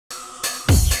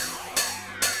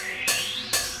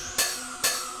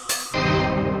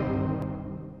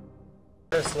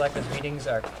of Selectmen's meetings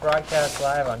are broadcast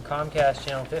live on Comcast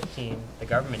Channel 15, the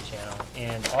government channel,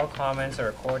 and all comments are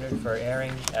recorded for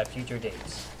airing at future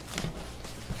dates.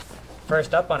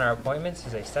 First up on our appointments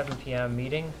is a 7 p.m.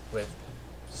 meeting with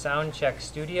Soundcheck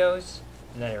Studios,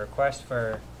 and then a request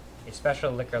for a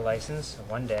special liquor license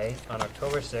one day on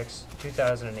October 6,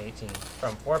 2018,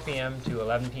 from 4 p.m. to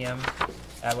 11 p.m.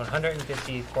 at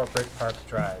 150 Corporate Park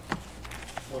Drive.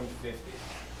 150.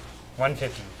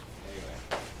 150. Anyway.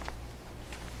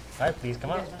 Hi, please come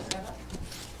on.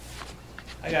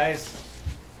 Hi, guys.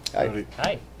 Hi.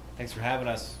 Hi. Thanks for having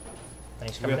us.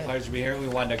 Thanks for It's a real coming in. pleasure to be here. We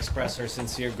wanted to express our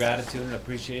sincere gratitude and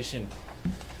appreciation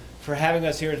for having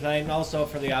us here tonight, and also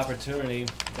for the opportunity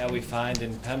that we find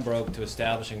in Pembroke to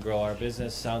establish and grow our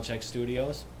business, Soundcheck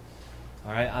Studios.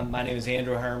 All right, my name is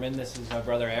Andrew Herman. This is my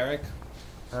brother Eric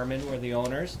Herman. We're the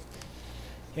owners.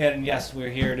 And yes, we're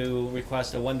here to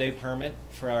request a one-day permit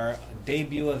for our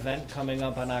debut event coming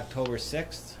up on October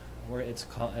 6th. We're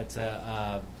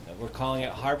calling it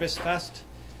Harvest Fest.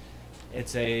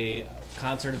 It's a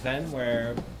concert event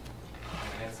where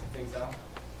hand some things out.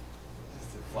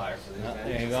 Just a flyer for the event.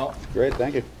 There you go. Great,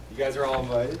 thank you. You guys are all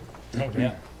invited. Thank you.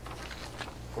 Yeah.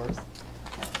 Of course.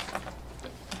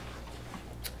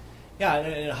 Yeah,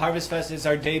 and Harvest Fest is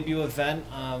our debut event,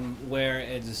 where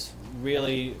it's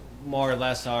really more or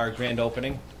less our grand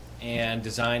opening and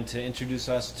designed to introduce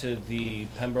us to the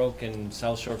Pembroke and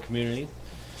South Shore community.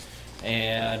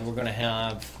 And we're going to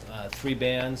have 3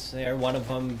 bands there. One of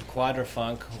them,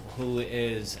 Quadrafunk, who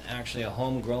is actually a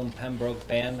homegrown Pembroke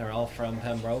band. They're all from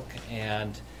Pembroke,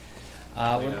 and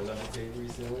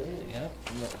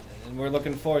we're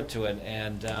looking forward to it.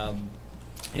 And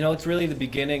you know, it's really the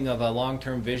beginning of a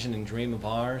long-term vision and dream of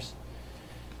ours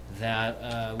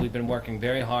that we've been working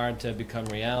very hard to become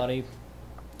reality.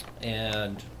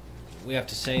 And we have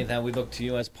to say that we look to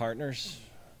you as partners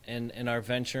in our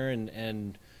venture,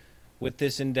 and with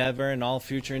this endeavor and all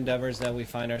future endeavors that we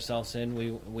find ourselves in,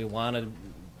 we want to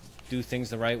do things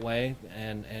the right way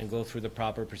and go through the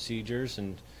proper procedures,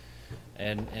 and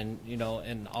you know,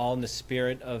 and all in the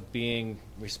spirit of being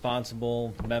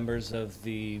responsible members of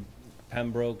the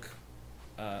Pembroke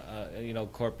you know,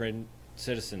 corporate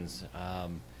citizens.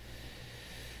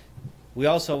 We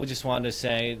just wanted to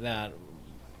say that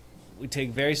we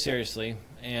take very seriously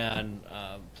and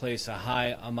place a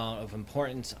high amount of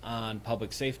importance on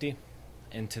public safety.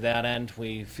 And to that end,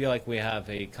 we feel like we have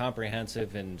a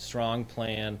comprehensive and strong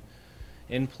plan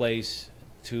in place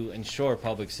to ensure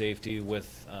public safety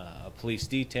with a police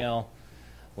detail.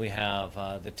 We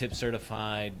have the tip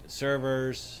certified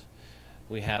servers.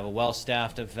 We have a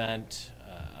well-staffed event,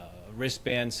 a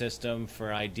wristband system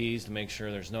for IDs to make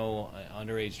sure there's no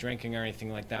underage drinking or anything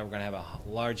like that. We're going to have a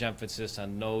large emphasis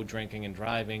on no drinking and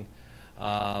driving.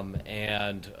 Of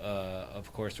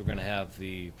course, we're going to have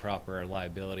the proper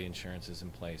liability insurances in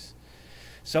place.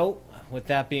 So, with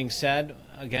that being said,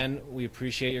 again, we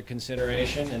appreciate your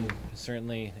consideration and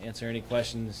certainly answer any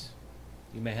questions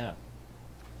you may have.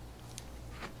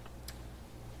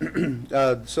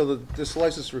 So this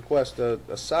license request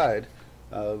aside,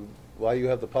 while you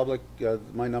have the public, there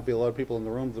might not be a lot of people in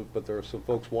the room, but there are some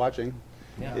folks watching.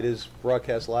 Yeah. It is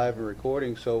broadcast live and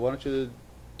recording, so why don't you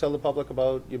tell the public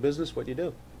about your business, what you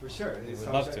do? For sure. We'd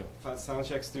love to.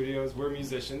 Soundcheck Studios, we're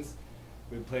musicians.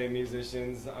 We play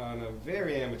musicians on a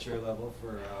very amateur level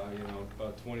for you know,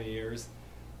 about 20 years.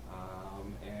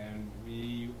 And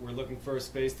we were looking for a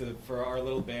space for our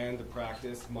little band to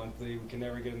practice monthly. We can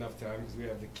never get enough time because we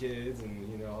have the kids, and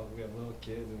you know, we have little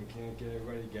kids, and we can't get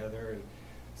everybody together. And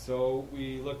so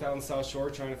we looked out in South Shore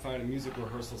trying to find a music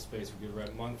rehearsal space we could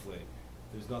rent monthly.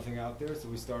 There's nothing out there, so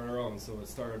we started our own. So it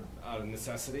started out of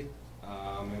necessity.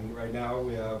 And right now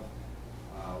we have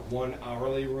one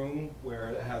hourly room where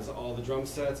it has all the drum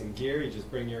sets and gear. You just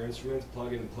bring your instruments,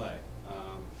 plug in and play.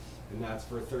 And that's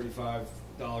for $35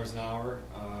 an hour,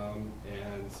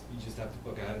 and you just have to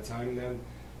book ahead of time. And then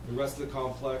the rest of the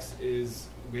complex is,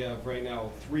 we have right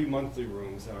now 3 monthly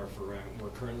rooms that are for rent. We're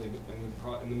currently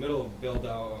in the middle of build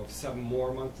out of 7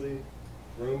 more monthly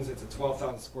rooms. It's a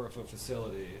 12,000 square foot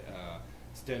facility,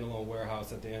 standalone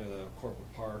warehouse at the end of the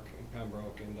corporate park in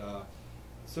Pembroke. And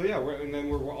so yeah, and then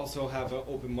we'll also have an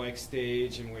open mic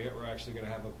stage, and we're actually going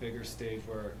to have a bigger stage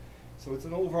where, so it's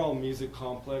an overall music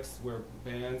complex where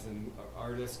bands and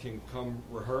artists can come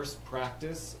rehearse,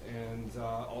 practice, and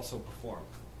also perform.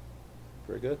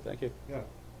 Very good, thank you. Yeah.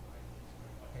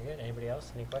 Very good. Anybody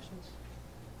else? Any questions?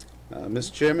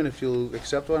 Mr. Chairman, if you'll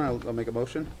accept one, I'll make a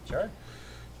motion. Sure.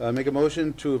 Make a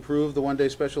motion to approve the one-day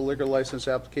special liquor license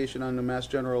application under Mass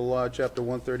General Law, Chapter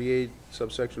 138,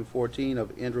 subsection 14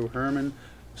 of Andrew Herman,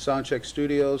 Soundcheck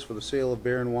Studios, for the sale of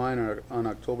beer and wine on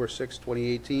October 6,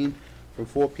 2018, from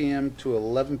 4 p.m. to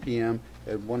 11 p.m.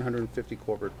 at 150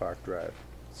 Corporate Park Drive.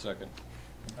 Second.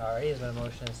 Alrighty, there's been a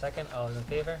motion and a second. All those in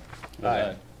favor?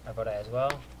 Aye. I vote aye as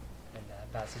well, and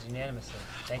that passes unanimously.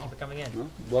 Thank you for coming in. Well,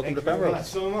 welcome to Thank you very Pembroke. much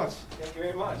so much. Thank you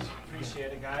very much.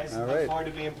 Appreciate it, guys. All Look right. forward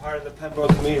to being part of the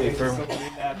Pembroke community from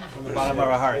the bottom of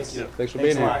our hearts. Yeah, thanks for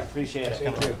being a lot. here. Appreciate it.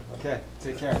 Thank you. Okay,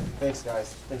 take care. Thanks,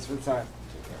 guys. Thanks for the time.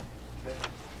 Take care.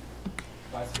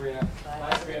 Bye, Sabrina.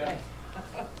 Bye, Sabrina.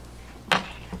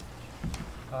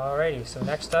 Alrighty, so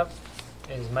next up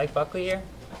is Mike Buckley here.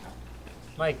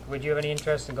 Mike, would you have any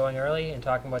interest in going early and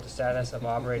talking about the status of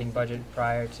operating budget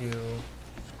prior to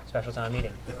special town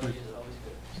meeting? Early is always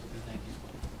good, so thank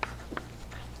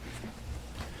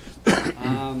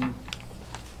you.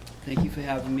 Thank you for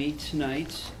having me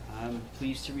tonight. I'm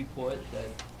pleased to report that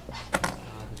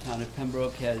the town of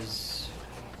Pembroke has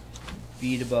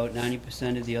beat about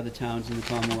 90% of the other towns in the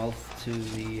Commonwealth to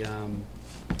the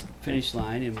finish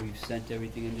line, and we've sent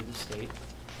everything into the state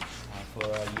for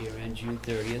our year end June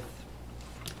 30th.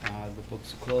 The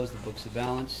books are closed, the books are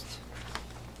balanced.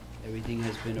 Everything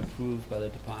has been approved by the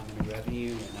Department of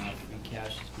Revenue, and our free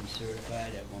cash has been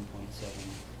certified at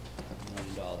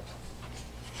 $1.7 million.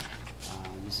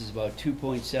 This is about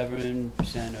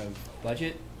 2.7% of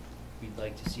budget. We'd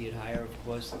like to see it higher, of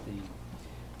course.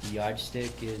 The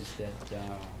yardstick is that,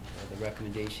 or the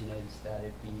recommendation is that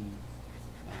it be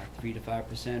 3 to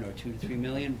 5% or 2 to 3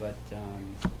 million, but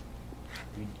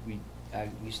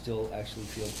we still actually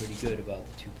feel pretty good about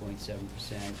the 2.7%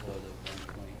 or the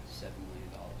 $1.7 million.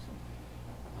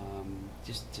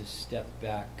 Just to step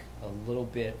back a little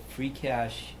bit, free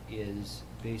cash is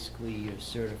basically your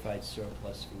certified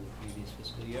surplus from the previous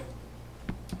fiscal year.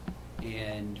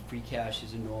 And free cash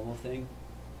is a normal thing.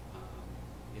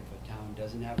 If a town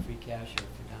doesn't have free cash, or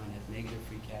if a town has negative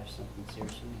free cash, something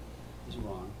seriously is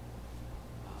wrong,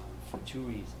 for two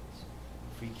reasons.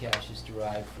 Free cash is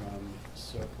derived from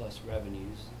surplus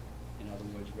revenues, in other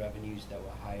words, revenues that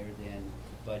were higher than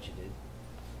budgeted.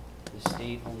 The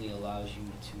state only allows you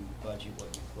to budget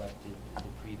what you collected the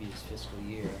previous fiscal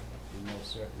year in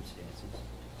most circumstances,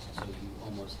 so you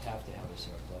almost have to have a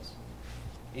surplus.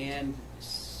 And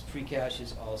free cash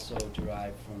is also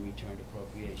derived from returned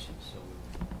appropriations, so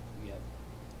we have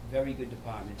very good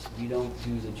departments. We don't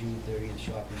do the June 30th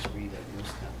shopping spree that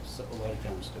most towns, a lot of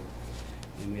towns do.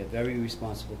 And we have very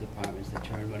responsible departments that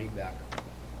turn money back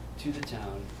to the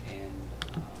town, and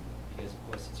because of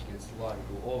course it's against the law to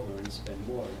go over and spend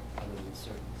more, other than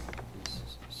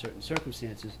certain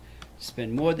circumstances,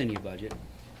 spend more than your budget.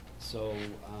 So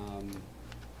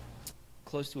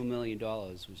close to $1 million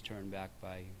was turned back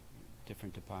by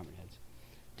different department heads,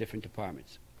 different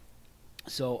departments.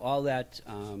 So all that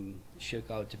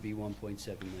shook out to be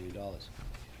 $1.7 million.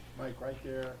 Mike, right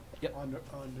there, Yep. on the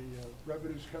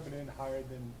revenues coming in higher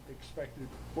than expected,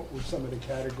 what were some of the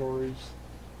categories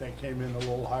that came in a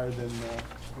little higher than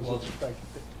Well, was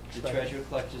expected? The Treasurer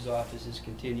Collector's Office is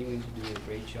continuing to do a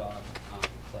great job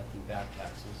collecting back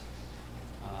taxes.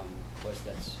 Of course,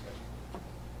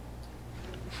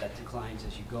 that declines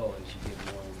as you go, as you get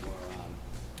more and more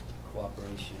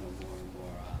cooperation, or more and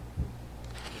more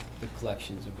the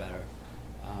collections are better.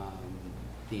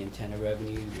 The antenna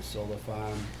revenue, the solar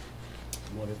farm,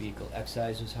 motor vehicle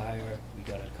excise was higher. We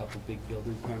got a couple big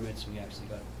building permits. We actually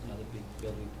got another big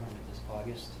building permit this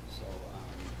August. So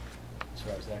as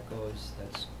far as that goes,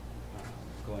 that's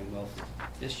going well for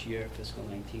this year, fiscal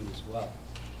 19 as well.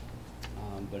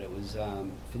 But it was,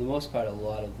 for the most part, a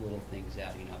lot of little things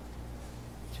adding up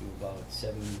to about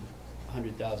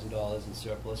 $700,000 in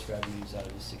surplus revenues out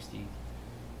of a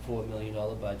 $64 million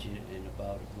budget, and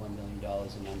about $1 million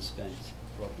in unspent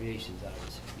appropriations out of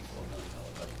a $64 million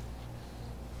budget.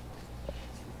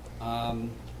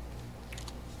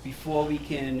 Before we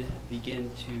can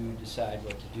begin to decide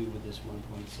what to do with this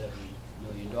 $1.7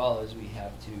 million, we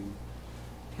have to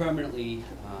permanently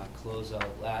close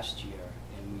out last year,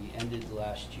 and we ended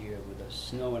last year with a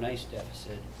snow and ice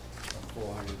deficit of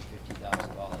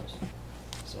 $450,000.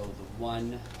 So the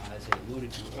one, as I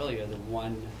alluded to earlier,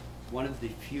 one of the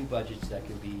few budgets that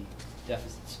can be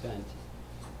deficit spent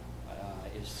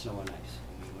is snow and ice,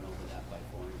 and we went over that by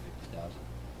 $450,000.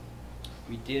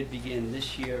 We did begin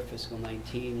this year, fiscal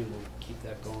 19, and we'll keep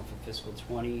that going for fiscal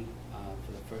 20.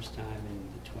 For the first time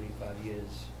in the 25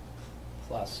 years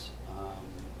plus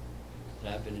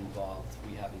that I've been involved,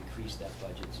 we have increased that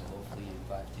budget, so hopefully in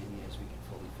 5-10 years we can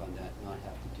fully fund that and not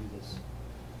have to do this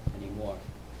anymore.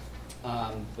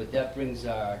 But that brings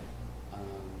our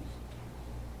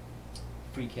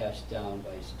free cash down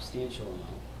by a substantial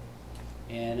amount.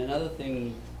 And another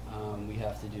thing we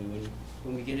have to do,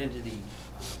 when we get into the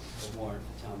warrant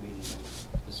for town meeting,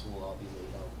 this will all be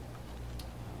laid out.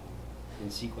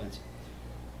 in sequence.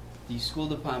 The school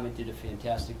department did a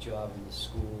fantastic job in the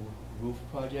school roof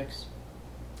projects.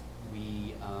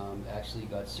 We actually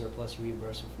got surplus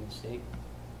reimbursement from the state,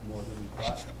 more than we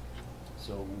thought.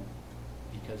 So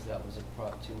because that was a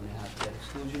Prop 2.5 debt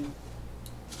exclusion,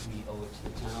 we owe it to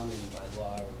the town, and by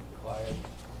law are required.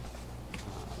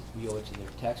 We owe it to their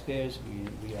taxpayers.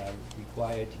 We are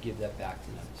required to give that back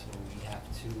to them. So we have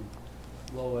to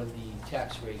lower the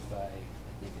tax rate by, I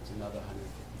think it's another $150,000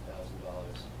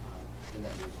 in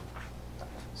that neighborhood.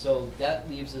 So that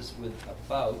leaves us with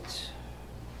about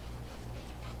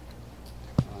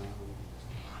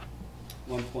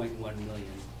 $1.1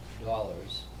 million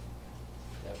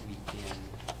that we can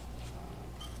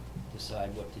decide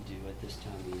what to do at this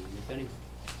town meeting, if any.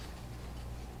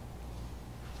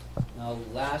 Now,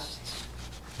 last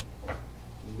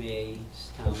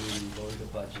May's town meeting voted a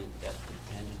budget that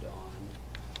depended on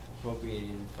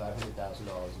appropriating $500,000 in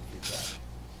free cash.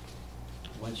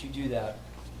 Once you do that,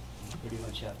 you pretty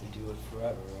much have to do it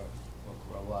forever or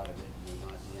grow out of it. You're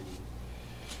not in any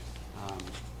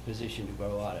position to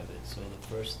grow out of it. So the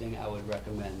first thing I would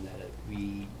recommend that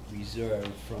we reserve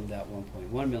from that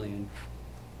 1.1 million,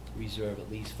 reserve at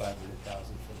least 500,000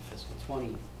 for the fiscal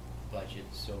 20 budget,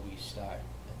 so we start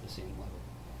at the same level.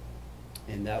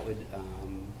 And that would,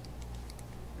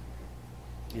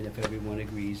 and if everyone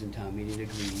agrees and town meeting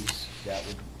agrees, that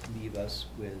would leave us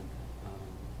with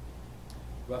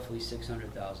roughly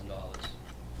 $600,000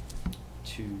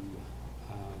 to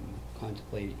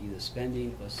contemplate either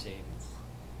spending or saving.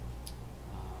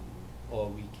 Or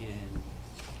we can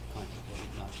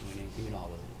contemplate not doing anything at all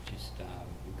with it, just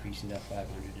increasing that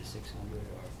 500 to 600, or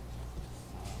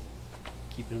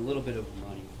keeping a little bit of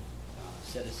money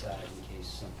set aside in case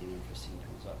something unforeseen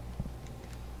comes up.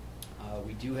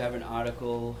 We do have an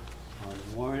article on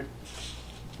the warrant,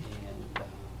 and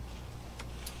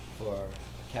for a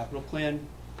capital plan,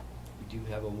 we do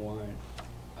have a warrant,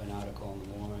 an article on the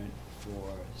warrant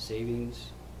for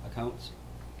savings accounts,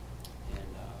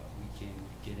 and we can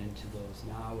get into those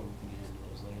now, or we can get into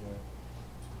those later.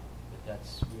 But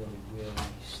that's really where we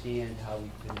stand, how we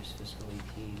finish fiscal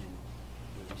 18, and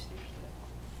where we stand today.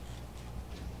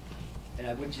 And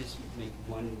I would just make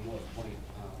one more point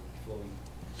before we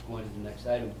go on to the next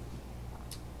item.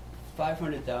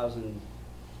 500,000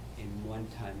 in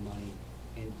one-time money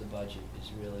into the budget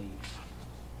is really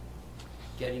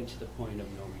getting to the point of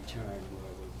no return,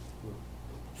 where we're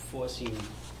forcing,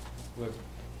 we're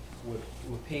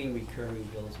paying recurring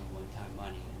bills with one-time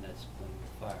money, and that's playing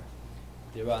with fire.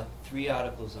 There are 3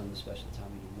 articles on the special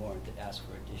town meeting warrant that ask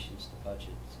for additions to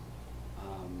budgets.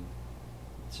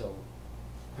 So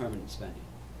permanent spending,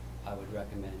 I would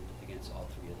recommend against all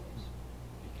 3 of those,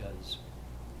 because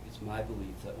it's my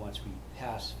belief that once we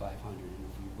pass 500, and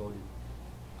if we voted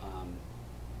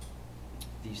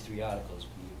these 3 articles,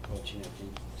 we're approaching, I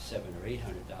think, 700,000 or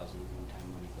 800,000 in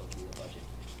one-time money go through the budget.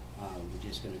 We're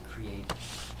just going to create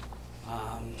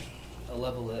a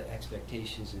level of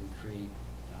expectations and create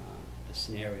a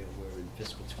scenario where in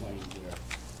fiscal 20 we're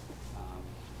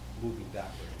moving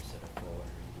backward instead of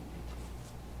forward.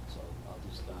 So I'll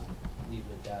just leave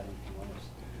it at that. If you want to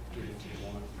give it to the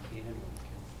warrant, we can.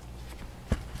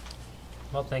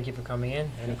 Well, thank you for coming in.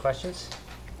 Any questions?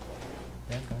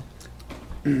 Yeah, go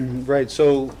ahead. Right,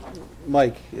 so,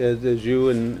 Mike, as you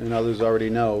and others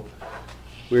already know,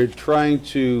 we're trying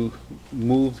to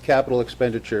move capital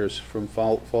expenditures from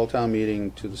fall town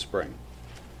meeting to the spring.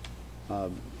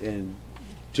 And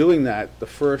doing that, the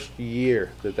first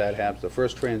year that happens, the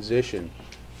first transition,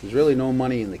 there's really no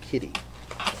money in the kitty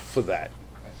for that.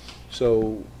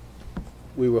 So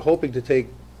we were hoping to take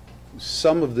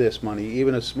some of this money,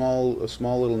 even a small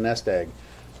little nest egg,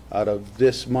 out of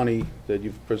this money that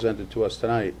you've presented to us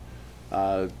tonight,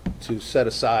 to set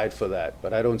aside for that.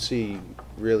 But I don't see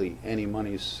really any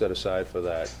money set aside for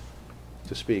that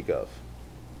to speak of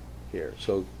here.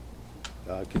 So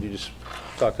could you just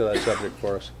talk to that subject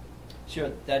for us?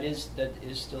 Sure, that is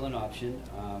still an option,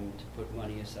 to put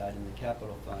money aside in the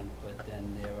capital fund, but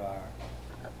then there are,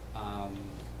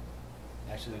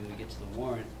 actually when we get to the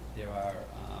warrant, there are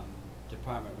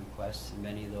department requests, and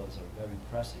many of those are very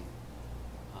pressing,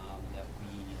 that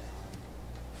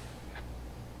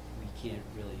we can't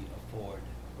really afford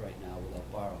right now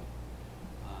without borrowing.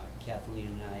 Kathleen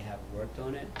and I have worked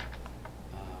on it.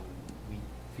 We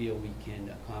feel we can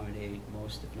accommodate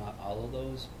most, if not all, of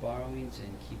those borrowings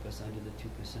and keep us under the 2%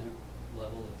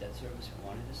 level of debt service we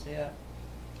wanted to stay at.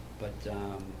 But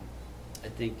I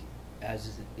think,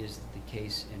 as is the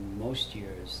case in most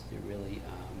years, there really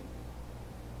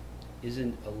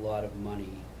isn't a lot of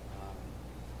money,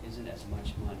 isn't as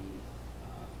much money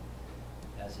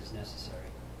as is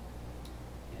necessary.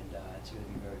 And it's going to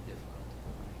be very difficult.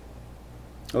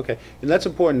 Okay, and that's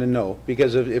important to know,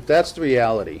 because if that's the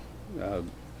reality,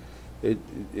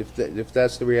 if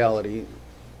that's the reality,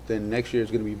 then next year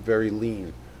is going to be very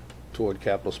lean toward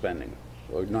capital spending,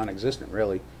 or non-existent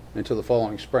really, until the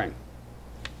following spring.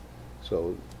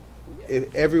 So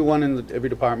everyone in every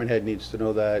department head needs to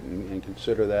know that and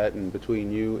consider that, and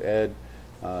between you, Ed,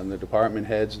 and the department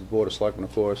heads, the Board of Selectmen,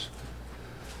 of course,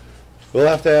 we'll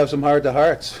have to have some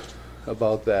heart-to-hearts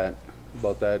about that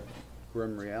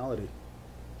grim reality.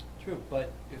 True,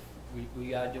 but if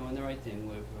we are doing the right thing,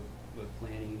 we're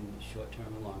planning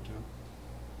short-term and long-term,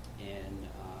 and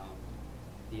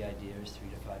the idea is 3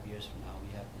 to 5 years from now,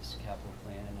 we have this capital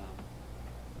plan,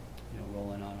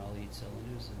 rolling on all 8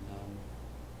 cylinders, and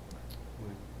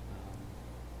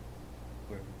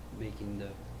we're making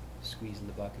squeezing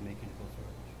the buck and making it go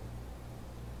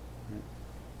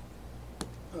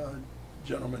further.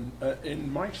 Gentlemen,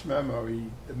 in Mike's memo, he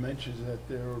mentions that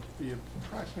there will be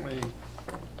approximately,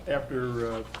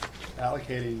 after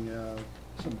allocating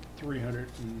some $350,000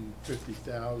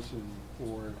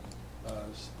 for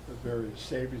the various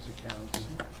savings accounts,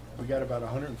 we got about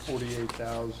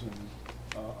 $148,000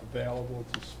 available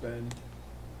to spend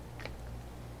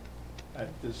at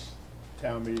this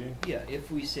town meeting. Yeah,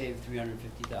 if we save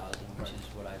 $350,000, which is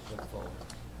what I put forward,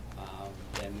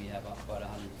 then we have about $150,000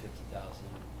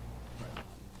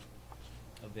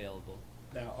 available.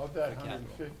 Now, of that For capital.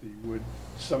 150, would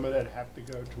some of that have to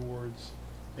go towards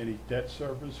any debt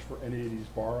service for any of these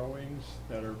borrowings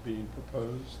that are being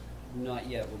proposed? Not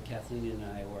yet. What Kathleen and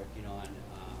I are working on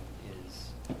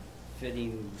is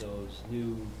fitting those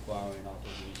new borrowing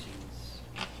obligations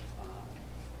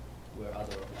where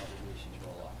other obligations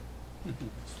roll off.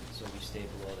 So we stay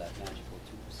below that magical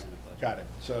 2% of budget. Got it.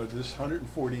 So this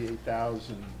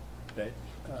 $148,000 that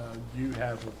you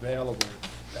have available,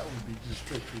 that would be just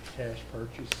strictly cash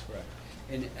purchase? Correct.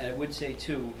 And I would say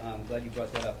too, I'm glad you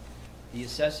brought that up, the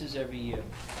assessors every year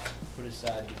put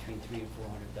aside between $300,000 and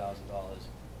 $400,000,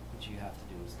 which you have to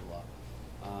do is the law,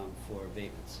 for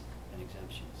abatements and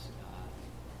exemptions.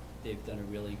 They've done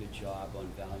a really good job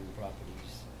on valuing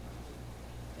properties,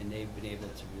 and they've been able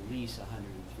to release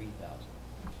 $103,000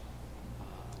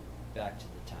 back to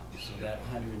the town. So that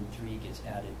 103 gets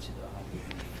added to the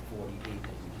 148 that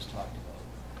we just talked about.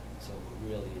 So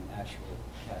we're really in actual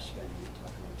cash spending, we're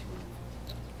talking about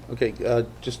 $250,000. Okay,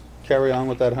 just carry on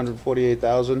with that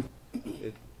 148,000.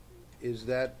 Is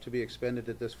that to be expended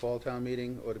at this fall town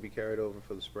meeting, or to be carried over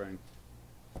for the spring?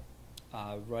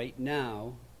 Right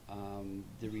now,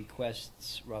 the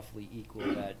requests roughly equal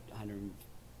that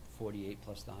 148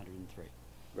 plus the 103.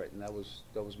 Right, and that was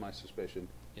my suspicion.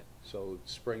 Yep. So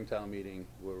spring town meeting,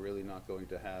 we're really not going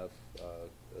to have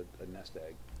a nest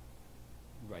egg.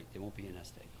 Right, there won't be a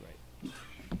nest egg, right.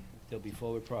 There'll be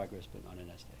forward progress, but not a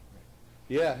nest egg, right.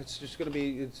 Yeah, it's just going to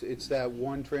be, it's that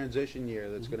one transition year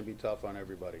that's going to be tough on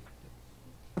everybody.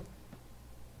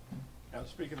 Now,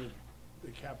 speaking of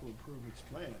the capital improvements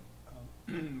plan,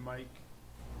 Mike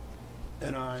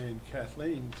and I and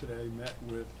Kathleen today met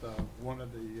with one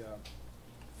of the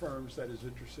firms that is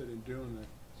interested in doing the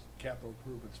capital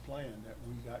improvements plan that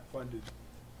we got funded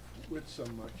with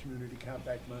some community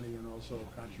compact money and also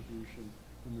a contribution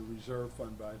from the reserve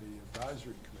fund by the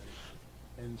advisory committee.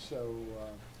 And so,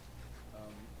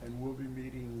 and we'll be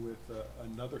meeting with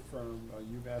another firm,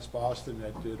 UMass Boston,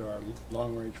 that did our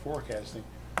long-range forecasting.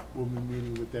 We'll be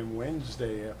meeting with them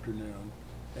Wednesday afternoon,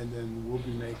 and then we'll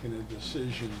be making a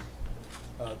decision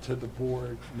to the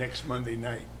board next Monday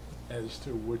night as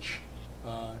to which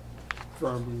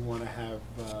firm we want to have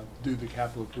do the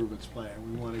capital improvements plan.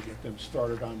 We want to get them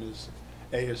started on this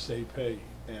ASAP,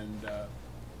 and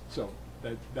so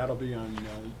that'll be on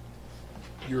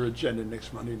your agenda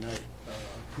next Monday night,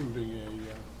 approving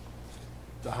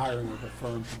the hiring of a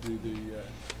firm to do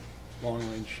the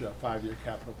long-range 5-year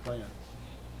capital plan.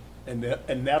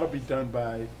 And that'll be done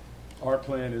by, our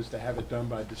plan is to have it done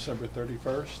by December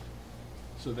 31st,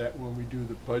 so that when we do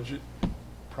the budget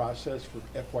process for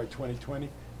FY 2020,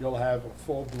 you'll have a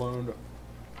full-blown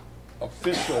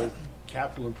official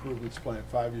capital improvements plan,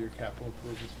 5-year capital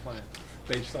improvements plan,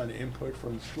 based on input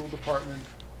from the school department,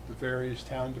 the various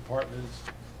town departments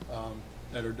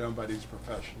that are done by these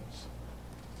professionals.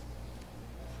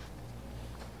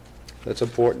 That's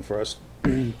important for us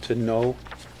to know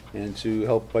and to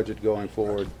help budget going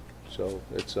forward. So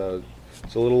it's a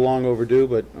little long overdue,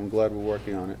 but I'm glad we're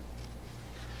working on it.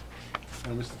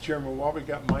 And Mr. Chairman, while we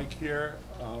got Mike here,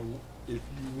 if you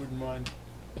wouldn't mind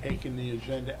taking the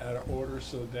agenda out of order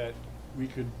so that we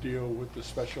could deal with the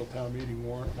special town meeting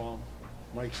warrant while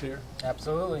Mike's here.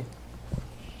 Absolutely.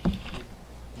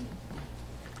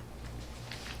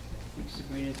 think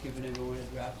Sabrina's given everyone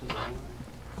a draft of the warrant.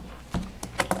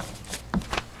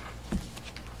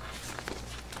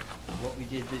 What we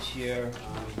did this year,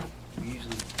 we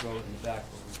usually throw it in the back,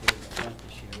 but we put it in the front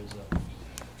this year as a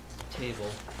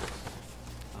table.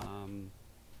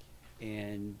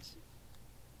 And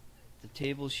the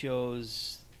table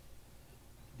shows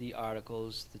the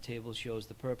articles, the table shows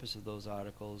the purpose of those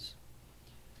articles,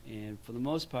 and for the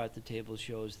most part, the table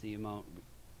shows the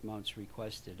amounts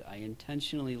requested. I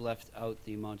intentionally left out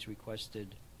the amounts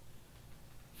requested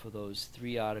for those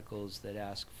 3 articles that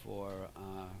ask for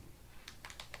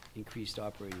increased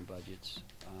operating budgets.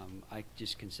 I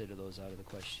just consider those out of the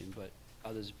question, but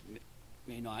others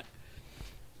may not.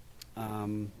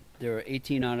 There are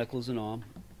 18 articles in all,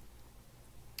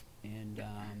 and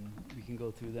we can go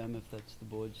through them if that's the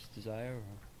board's desire,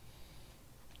 or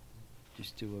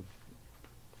just do a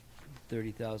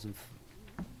 30,000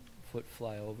 foot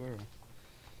flyover. Or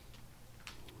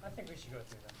I think we should go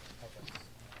through them. Help us.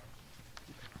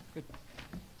 Good.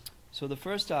 So the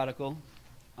first article,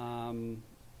 and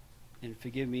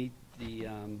forgive me,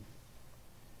 I'm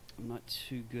not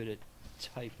too good at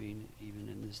typing even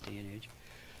in this day and age.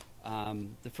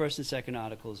 The first and second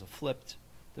articles are flipped.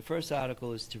 The first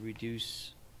article is to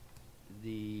reduce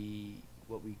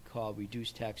what we call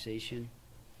reduced taxation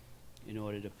in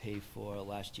order to pay for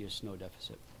last year's snow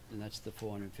deficit, and that's the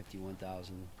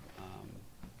 451,000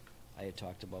 I had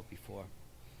talked about before.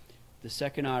 The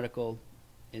second article,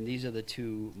 and these are the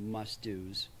 2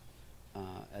 must-dos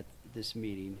at this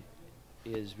meeting,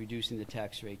 is reducing the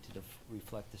tax rate to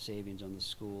reflect the savings on the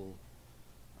school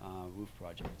roof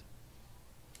project.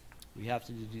 We have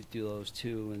to do those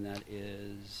 2, and that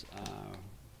is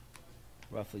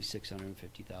roughly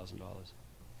 $650,000.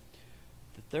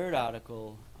 The third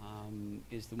article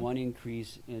is the one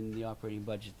increase in the operating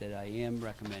budget that I am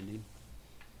recommending,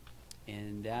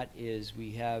 and that is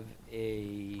we have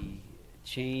a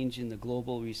change in the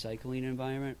global recycling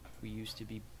environment. We used to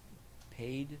be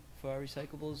paid for our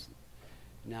recyclables.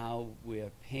 Now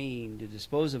we're paying to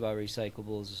dispose of our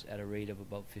recyclables at a rate of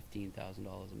about $15,000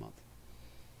 a month.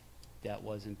 That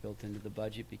wasn't built into the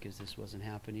budget because this wasn't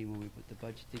happening when we put the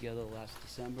budget together last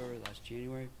December, last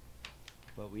January.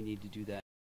 But we need to do that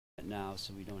now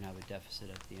so we don't have a deficit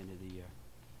at the end of the year.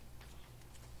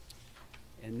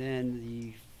 And then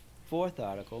the fourth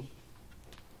article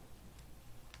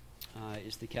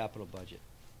is the capital budget.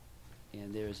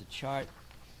 And there's a chart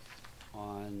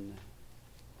on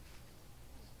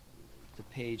the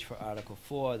page for Article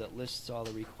 4 that lists all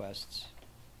the requests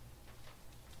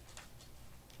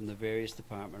from the various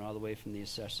departments, all the way from the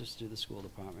assessors to the school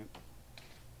department.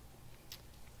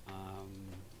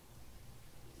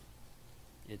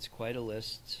 It's quite a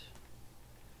list.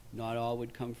 Not all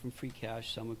would come from free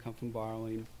cash, some would come from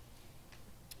borrowing.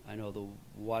 I know the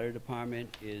water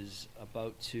department is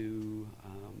about to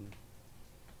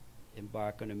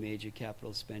embark on a major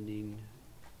capital spending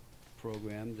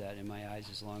program that, in my eyes,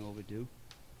 is long overdue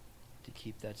to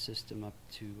keep that system up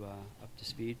to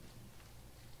speed.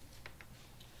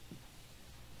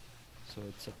 So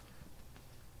it's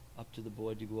up to the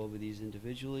board to go over these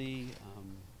individually.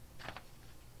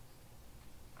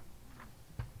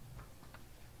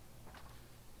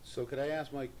 So could I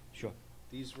ask, Mike, Sure.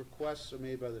 these requests are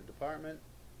made by the department.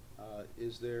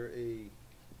 Is there a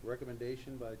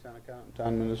recommendation by town accountant,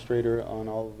 town administrator on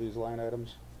all of these line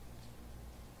items?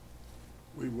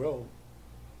 We will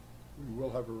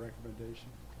have a recommendation.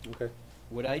 Okay.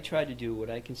 What I try to do, what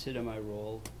I consider my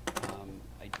role,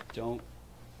 I don't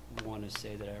want to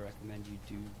say that I recommend you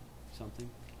do something.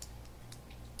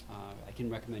 I can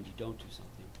recommend you don't do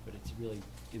something, but it's really,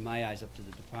 in my eyes, up to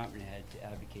the department head to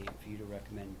advocate for you to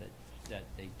recommend that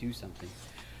they do something.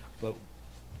 But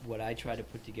what I try to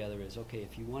put together is, okay,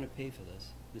 if you want to pay for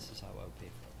this, this is how I would pay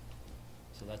for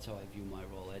it. So that's how I view my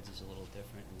role. Ed's is a little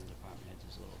different, and the department head's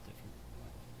is a little different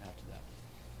after that.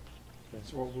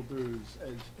 So what we'll do is,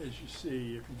 as you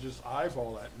see, if you just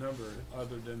eyeball that number,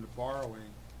 other than the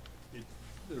borrowing,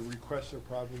 the requests are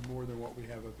probably more than what we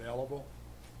have available.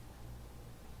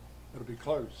 It'll be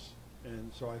close,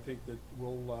 and so I think that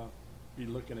we'll be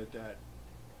looking at that,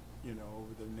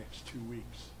 over the next 2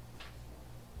 weeks.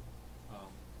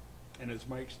 And as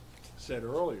Mike said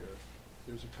earlier,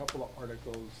 there's a couple of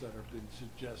articles that have been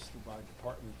suggested by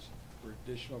departments for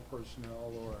additional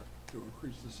personnel or to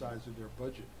increase the size of their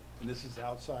budget, and this is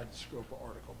outside the scope of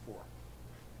Article 4.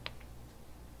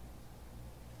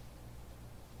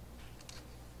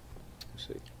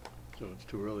 See. So it's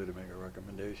too early to make a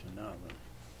recommendation now, then?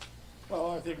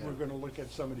 Well, I think we're gonna look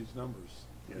at some of these numbers,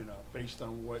 Yeah. based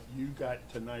on what you got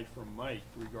tonight from Mike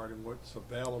regarding what's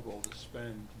available to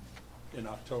spend in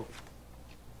October.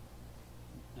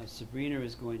 Now Sabrina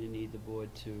is going to need the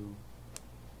board to,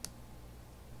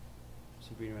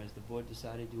 Sabrina, has the board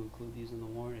decided to include these in the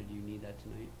warrant, or do you need that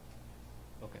tonight?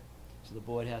 Okay, so the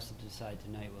board has to decide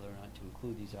tonight whether or not to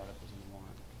include these articles in the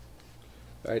warrant.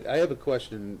 All right, I have a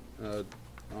question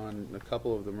on a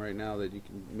couple of them right now that you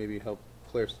can maybe help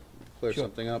clear Sure.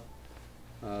 something up.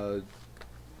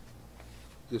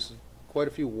 There's quite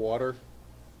a few water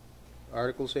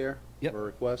articles here, Yep. or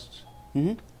requests.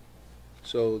 Mm-hmm.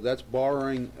 So that's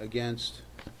borrowing against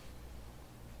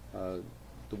the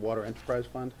Water Enterprise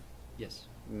Fund, Yes,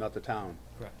 not the town.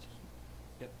 correct.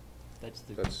 Yep, that's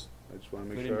the That's, I just want to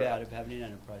make good sure. and bad of having an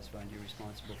enterprise fund. You're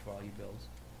responsible for all your bills.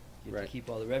 You have Right. to keep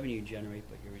all the revenue you generate,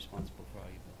 but you're responsible for all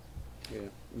your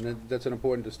bills. Yeah, and that's an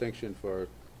important distinction for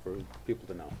people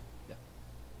to know. Yeah.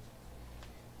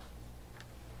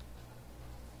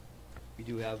 We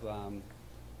do have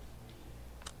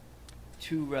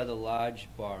two rather large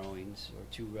borrowings, or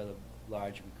two rather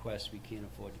large requests we can't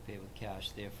afford to pay with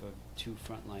cash. They're for two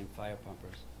frontline fire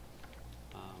pumpers.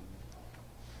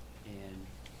 And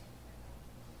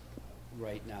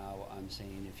right now, I'm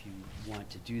saying if you want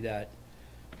to do that,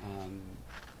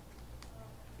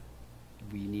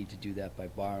 we need to do that by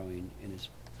borrowing, and it's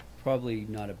probably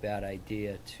not a bad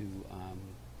idea to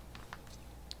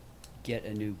get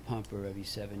a new pumper every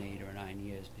 7, 8, or 9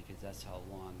 years, because that's how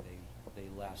long they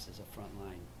last as a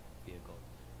frontline vehicle.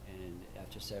 And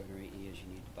after 7 or 8 years,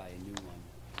 you need to buy a new one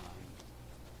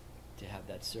to have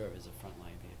that serve as a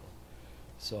frontline vehicle.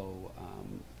 So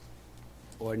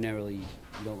ordinarily,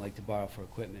 you don't like to borrow for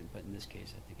equipment, but in this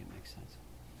case, I think it makes sense.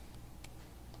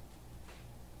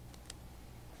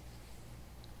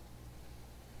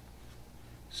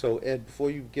 So Ed,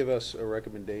 before you give us a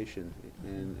recommendation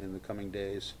in the coming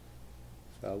days,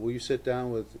 will you sit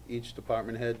down with each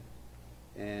department head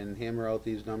and hammer out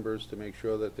these numbers to make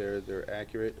sure that they're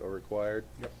accurate or required?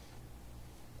 Yep.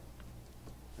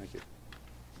 Thank you.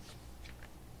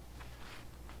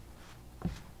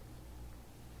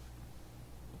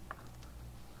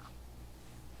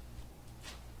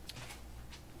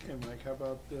 Okay, Mike, how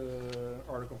about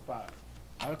Article 5?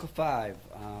 Article 5,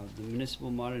 the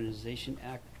Municipal Modernization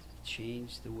Act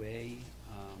changed the way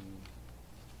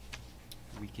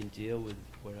we can deal with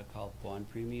what are called bond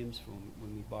premiums.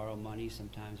 When we borrow money,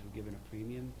 sometimes we're given a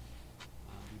premium.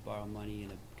 We borrow money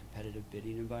in a competitive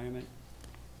bidding environment,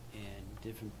 and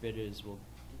different bidders will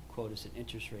quote us an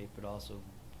interest rate, but also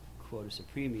quote us a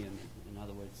premium. In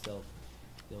other words, they'll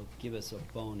give us a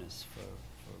bonus for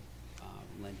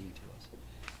lending to us.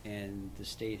 And the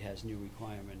state has new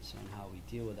requirements on how we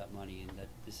deal with that money, and that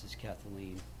this is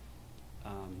Kathleen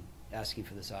asking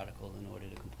for this article in order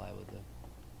to comply with the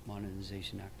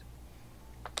Modernization Act.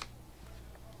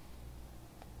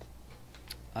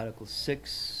 Article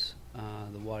 6,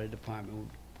 the Water Department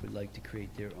would like to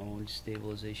create their own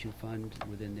stabilization fund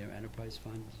within their enterprise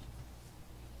funds.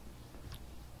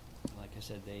 Like I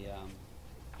said,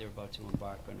 they're about to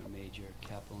embark on a major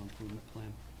capital improvement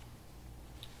plan.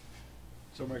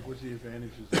 So, Mike, what's the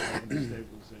advantages of having a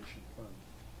stabilization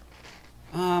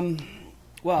fund?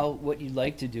 Well, what you'd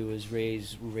like to do is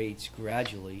raise rates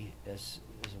gradually as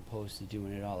opposed to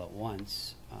doing it all at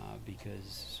once,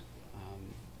 because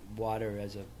water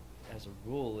as a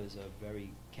rule is a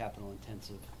very capital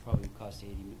intensive, probably cost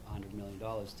 $100 million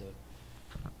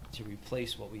to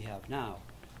replace what we have now.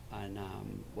 And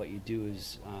what you do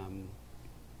is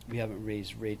we haven't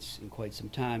raised rates in quite some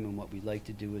time, and what we'd like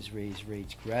to do is raise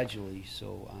rates gradually,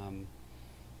 so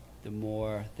the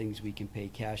more things we can pay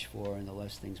cash for and the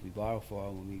less things we borrow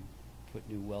for when we put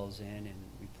new wells in and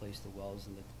replace the wells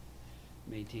and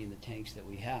maintain the tanks that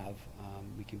we have,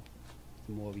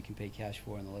 the more we can pay cash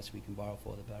for and the less we can borrow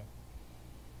for, the better.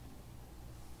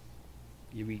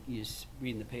 You just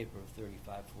read in the paper of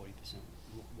 35–40%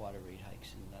 water rate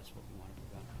hikes, and that's what we want to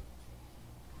prevent.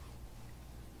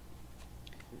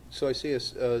 So I see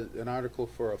an article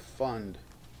for a fund.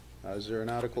 Is there an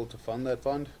article to fund that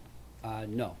fund?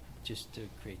 No, just to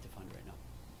create the fund right now.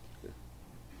 Okay.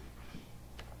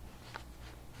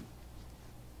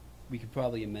 We could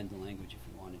probably amend the language if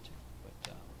we wanted to, but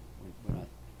we're not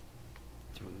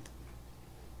to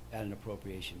add an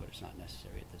appropriation, but it's not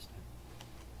necessary at this time.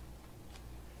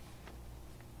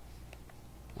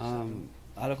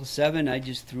 Article 7, I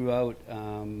just threw out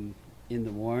in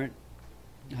the warrant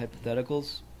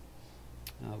hypotheticals.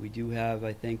 We do have,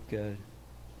 I think, in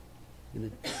the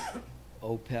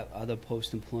OPEB, other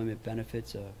post-employment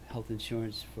benefits, health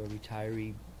insurance for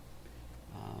retiree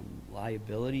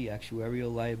liability,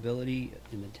 actuarial liability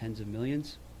in the tens of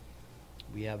millions.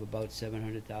 We have about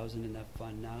 $700,000 in that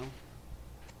fund now.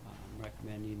 I'm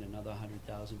recommending another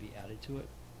 $100,000 be added to it.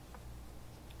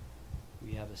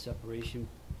 We have a separation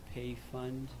pay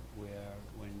fund, where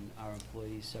when our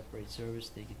employees separate service,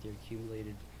 they get their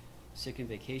accumulated sick and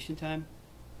vacation time.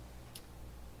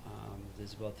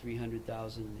 There's about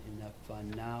 300,000 in that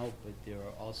fund now, but there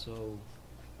are also,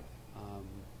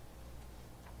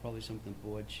 probably something the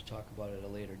board should talk about at a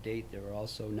later date. There are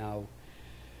also now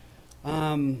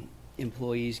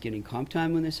employees getting comp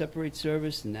time when they separate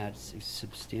service, and that's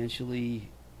substantially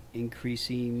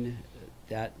increasing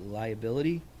that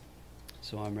liability.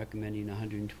 So I'm recommending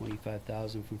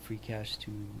 125,000 from free cash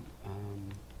to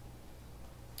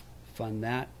fund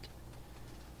that.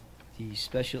 The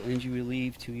special injury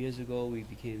leave, 2 years ago, we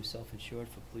became self-insured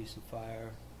for police and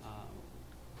fire,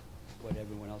 what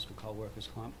everyone else would call workers'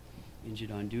 comp,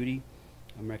 injured on duty.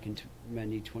 I'm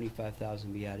recommending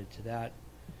 25,000 be added to that.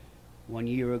 1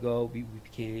 year ago, we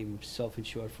became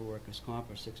self-insured for workers'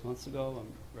 comp, or 6 months ago.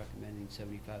 I'm recommending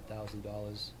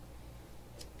 $75,000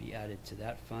 be added to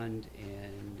that fund,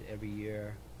 and every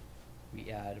year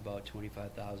we add about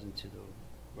 25,000 to the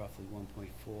roughly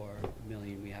 1.4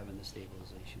 million we have in the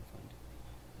stabilization fund.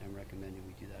 I'm recommending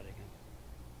we do that again.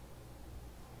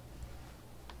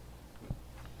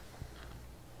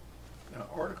 Now,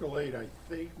 Article 8, I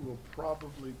think we'll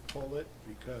probably pull it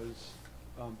because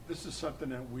this is something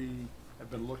that we have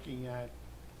been looking at.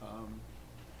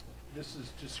 This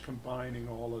is just combining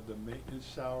all of the maintenance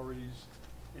salaries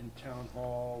in town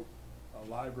hall,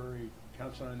 library,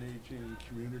 council on aging,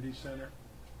 community center.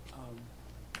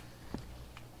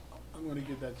 I'm going to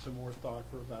give that some more thought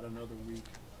for about another week.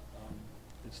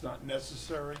 It's not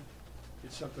necessary.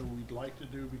 It's something we'd like to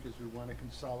do because we want to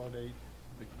consolidate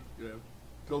the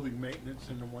building maintenance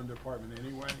into one department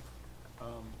anyway.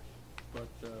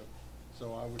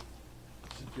 So I would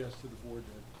suggest to the board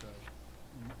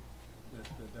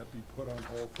that be put on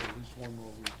hold for at least one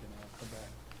more week, and I'll come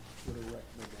back with a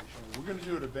recommendation. We're going to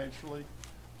do it eventually.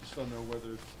 Just don't know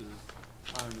whether the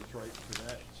time is right for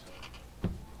that. So,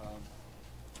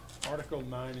 Article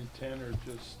 9 and 10 are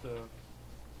just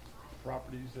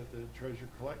properties that the treasurer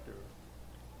collector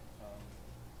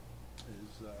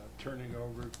is turning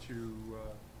over to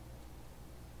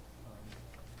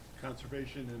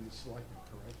conservation and the selectmen,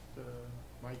 correct,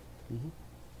 Mike? Mm-hmm.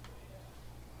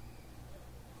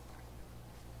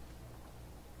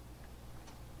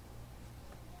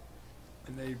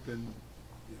 And they've been,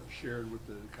 shared with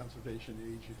the conservation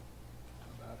agent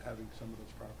about having some of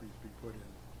those properties be put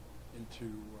into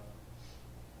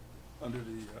under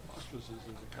the auspices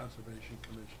of the Conservation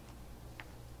Commission.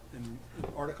 In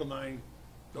Article 9,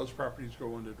 those properties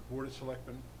go under the Board of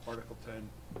Selectmen. Article 10,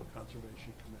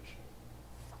 Conservation Commission.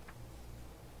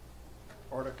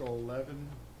 Article 11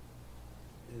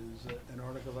 is an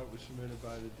article that was submitted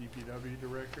by the DPW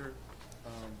director.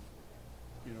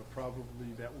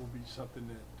 Probably that will be something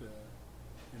that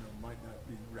might not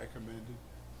be recommended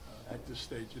at this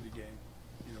stage of the game.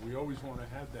 We always want to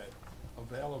have that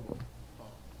available,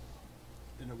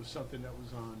 and it was something that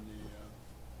was on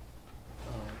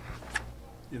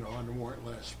the on the warrant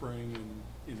last spring,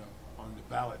 and on the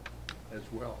ballot as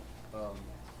well.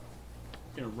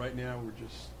 Right now we're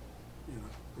just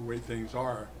the way things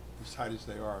are, as tight as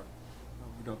they are,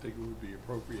 we don't think it would be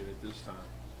appropriate at this time,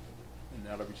 and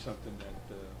that'll be something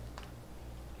that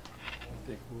I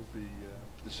think will be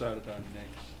decided on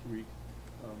next week.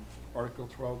 Article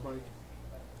 12, Mike?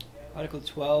 Article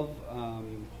 12,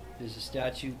 there's a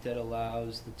statute that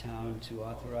allows the town to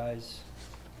authorize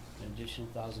an additional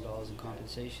 $1,000 in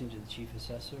compensation to the chief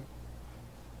assessor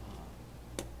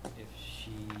if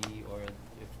she or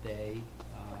if they,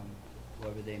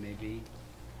 whoever they may be,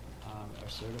 are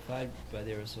certified by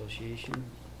their association.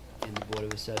 And the Board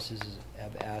of Assessors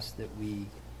have asked that we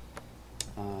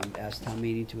ask town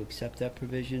meeting to accept that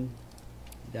provision.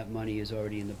 That money is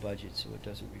already in the budget, so it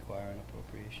doesn't require an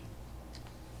appropriation.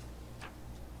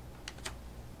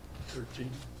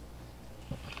 13.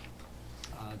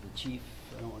 The chief,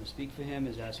 I don't want to speak for him,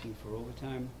 is asking for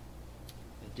overtime,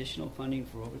 additional funding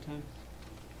for overtime.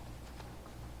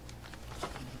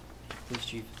 Police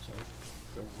chief, sorry.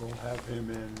 So we'll have him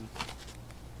in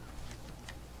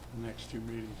the next two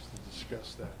meetings to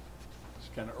discuss that. It's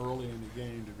kind of early in the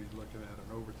game to be looking at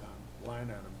an overtime line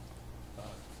item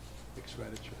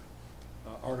expenditure.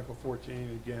 Article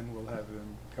 14, again, we'll have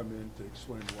him come in to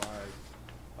explain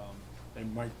why.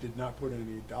 And Mike did not put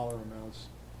any dollar amounts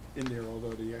in there,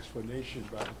 although the explanation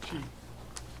by the chief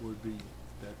would be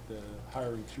that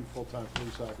hiring 2 full-time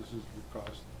police officers would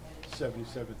cost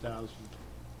 $77,000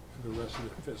 for the rest of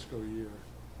the fiscal year,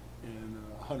 and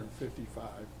 $155,000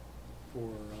 for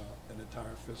an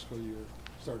entire fiscal year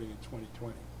starting in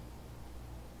 2020.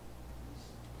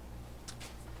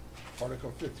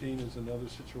 Article 15 is another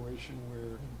situation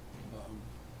where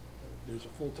there's a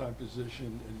full-time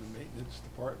position in the maintenance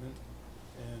department,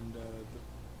 and the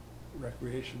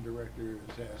recreation director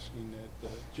is asking that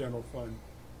the general fund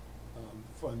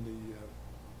fund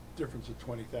the difference of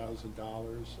 $20,000.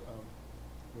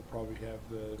 We'll probably have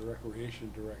the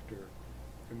recreation director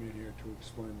come in here to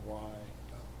explain why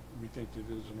we think it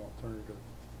is an alternative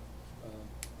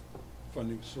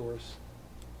funding source.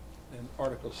 And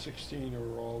Article 16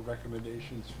 are all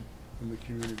recommendations from the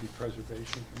Community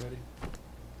Preservation Committee.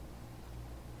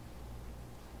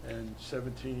 And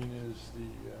 17 is the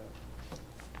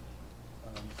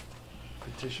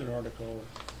petition article.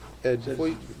 Ed, before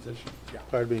you, Citizens petition. Yeah.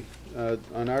 pardon me,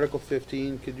 on Article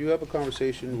 15, could you have a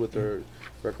conversation with our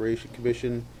Recreation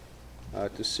Commission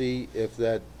to see if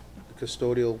that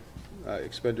custodial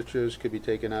expenditures could be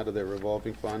taken out of their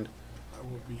revolving fund? I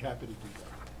will be happy to do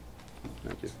that.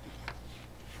 Thank you.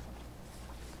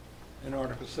 And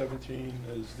Article 17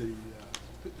 is the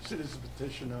citizen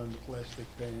petition on the plastic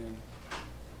ban,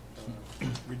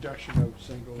 reduction of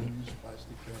single-use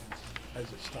plastic bans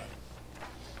as it's titled.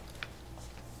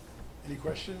 Any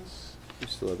questions? We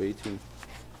still have 18.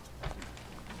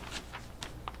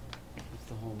 It's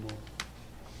the home rule,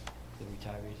 the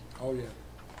retirees. Oh, yeah.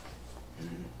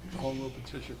 The home rule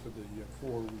petition for the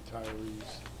 4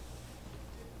 retirees.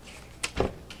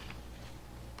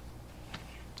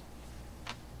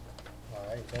 All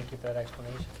right, thank you for that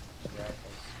explanation. Yeah, thanks.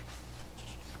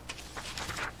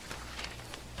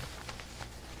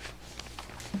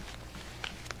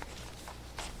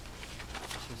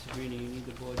 So Sabrina, you need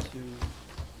the board to,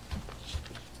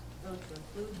 Vote to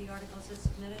include the articles as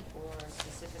submitted or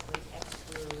specifically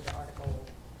exclude article,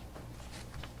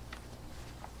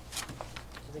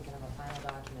 so we can have a final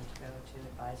document to go to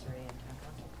advisory and town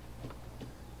council?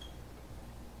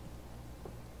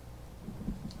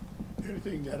 The only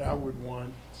thing that I would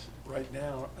want right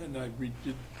now, and we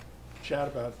did chat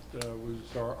about,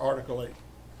 was our Article 8,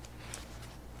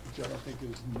 which I don't think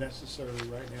is necessary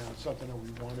right now. It's something that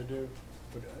we want to do,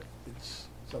 but it's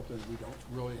something we don't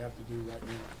really have to do right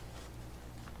now.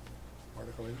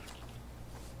 Article 8.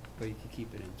 but you could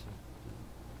keep it into.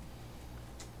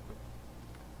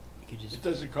 You could just. It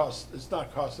doesn't cost, it's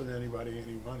not costing anybody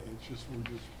any money. It's just, we're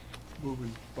just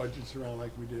moving budgets around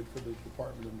like we did for the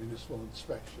Department of Municipal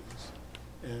Inspections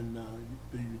and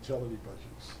the utility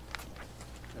budgets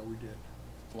that we did.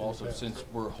 Well, also, since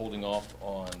we're holding off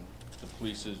on the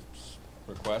police's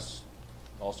requests,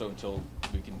 also until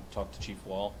we can talk to Chief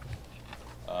Wall,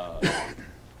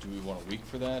 do we want a week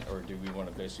for that, or do we want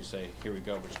to basically say, here we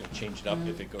go, we're just going to change it up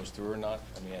if it goes through or not?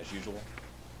 I mean, as usual,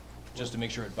 just to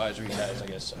make sure advisory has, I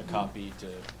guess, a copy to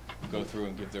go through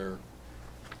and give their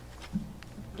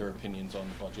opinions on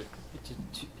the budget. It's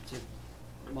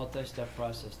a multi-step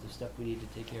process. The step we need to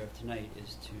take care of tonight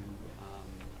is to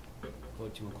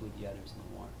vote to include the items in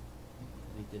the warrant.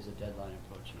 I think there's a deadline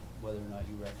approaching. Whether or not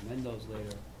you recommend those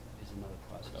later is another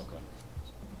process. Okay.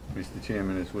 Mr.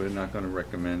 Chairman, as we're not going to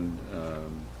recommend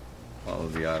all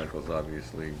of the articles,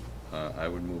 obviously, I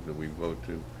would move that we vote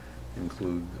to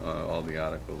include all the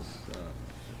articles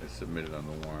as submitted on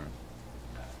the warrant.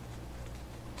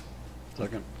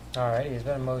 Second. All right, there's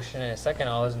been a motion and a second.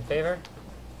 All those in favor?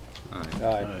 Aye.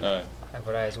 Aye. I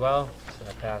vote aye as well, so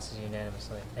that passes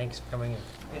unanimously. Thanks for coming in.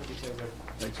 Thank you, sir.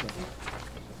 Thanks, man.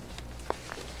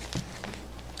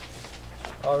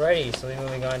 Alrighty, so we're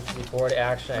moving on to the board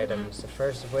action items. The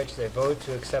first of which is a vote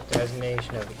to accept the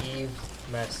resignation of Eve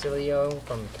Masiello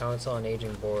from Council on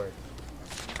Aging Board.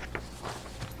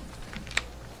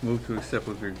 Move to accept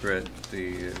with regret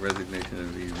the resignation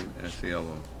of Eve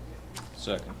Masiello.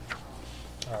 Second.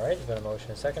 Alright, there's been a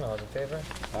motion and a second. All those in favor?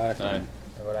 Aye.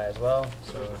 I vote aye as well,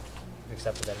 so we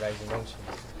accepted that resignation.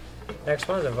 Next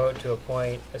one is a vote to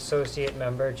appoint Associate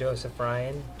Member Joseph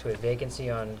Ryan to a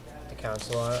vacancy on the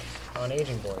Council on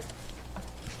Aging Board.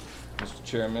 Mr.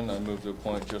 Chairman, I move to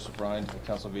appoint Joseph Ryan to the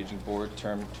Council of Aging Board,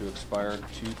 term to expire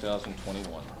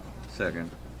 2021.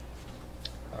 Second.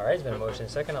 Alright, there's been a motion and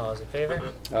a second. All those in favor?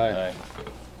 Aye.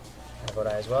 I vote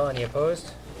aye as well. Any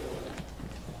opposed?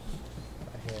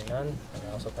 Hearing none, and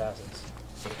it also passes.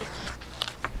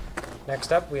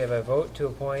 Next up, we have a vote to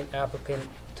appoint applicant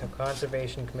to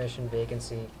Conservation Commission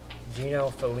vacancy Gino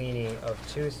Fellini of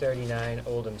 239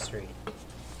 Oldham Street.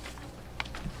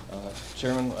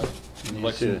 Chairman, I'd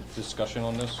like some discussion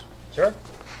on this. Sure.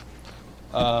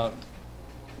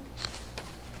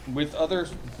 With other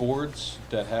boards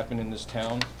that happen in this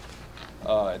town,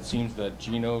 it seems that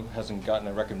Gino hasn't gotten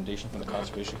a recommendation from the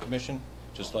Conservation Commission,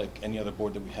 just like any other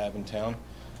board that we have in town.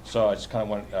 So I just kind of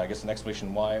want, I guess, an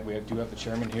explanation why. We do have the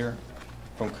chairman here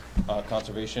from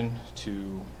Conservation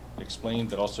to explain,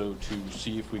 but also to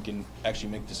see if we can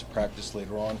actually make this a practice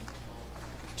later on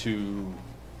to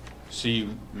see,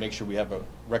 make sure we have a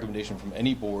recommendation from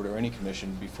any board or any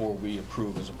commission before we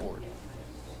approve as a board.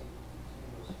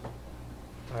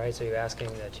 All right, so you're asking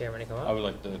the chairman to come up? I would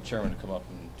like the chairman to come up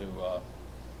and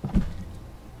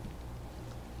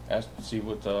see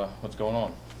what's going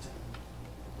on.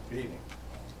 Good evening.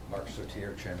 Mark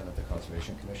Sotier, Chairman of the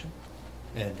Conservation Commission.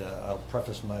 And I'll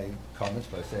preface my comments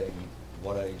by saying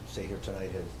what I say here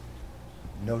tonight has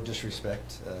no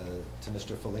disrespect to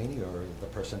Mr. Fellini or the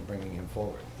person bringing him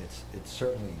forward. It's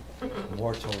certainly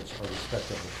more towards a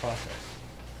respect of the process.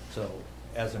 So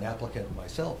as an applicant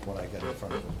myself, when I got in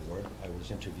front of the board, I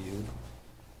was interviewed.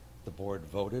 The board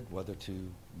voted whether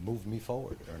to move me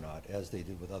forward or not, as they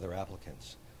did with other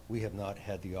applicants. We have not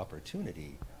had the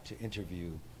opportunity to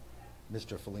interview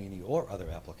Mr. Fellini or other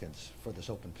applicants for this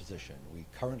open position. We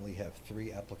currently have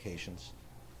 3 applications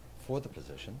for the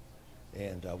position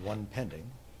and 1 pending.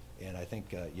 And I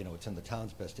think it's in the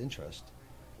town's best interest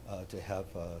to have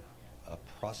a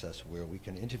process where we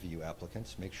can interview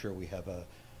applicants, make sure we have a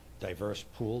diverse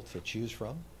pool to choose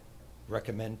from,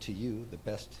 recommend to you the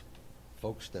best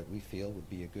folks that we feel would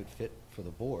be a good fit for the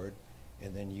board,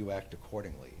 and then you act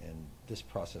accordingly. And this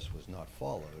process was not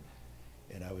followed,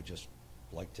 and I would just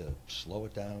like to slow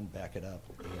it down, back it up,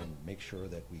 and make sure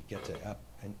that we get to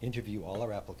and interview all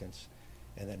our applicants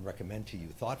and then recommend to you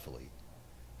thoughtfully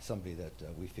somebody that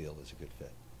we feel is a good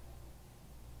fit.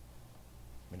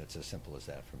 I mean, it's as simple as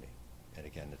that for me. And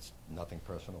again, it's nothing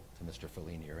personal to Mr.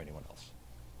 Fellini or anyone else.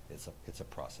 It's a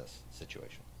process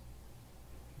situation.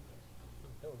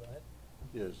 Bill, go ahead.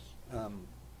 Yes.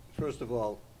 First of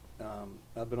all,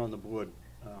 I've been on the board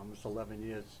almost 11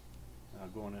 years,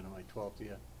 going into my 12th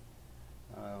year.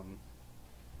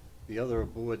 The other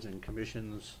boards and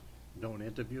commissions don't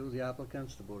interview the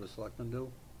applicants, the Board of Selectmen do.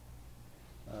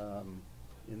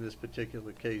 In this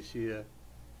particular case here,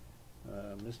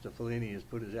 Mr. Fellini has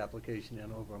put his application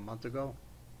in over a month ago.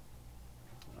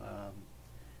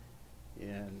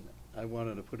 And I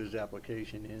wanted to put his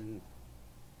application in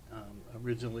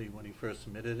originally when he first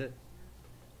submitted it,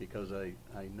 because I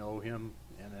know him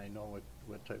and I know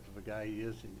what type of a guy he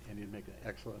is, and he'd make an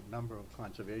excellent member of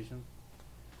conservation.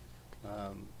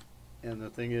 And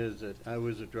the thing is that I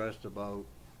was addressed about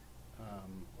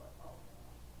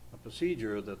a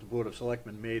procedure that the Board of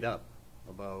Selectmen made up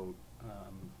about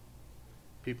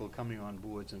people coming on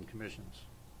boards and commissions.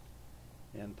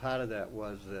 And part of that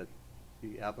was that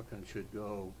the applicant should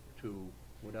go to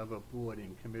whatever board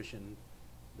and commission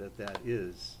that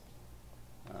is,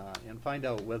 and find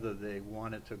out whether they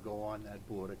wanted to go on that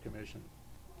board or commission.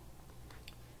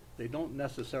 They don't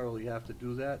necessarily have to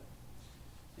do that,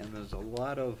 and there's a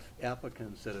lot of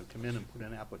applicants that have come in and put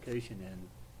an application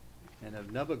in and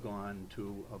have never gone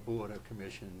to a board or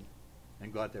commission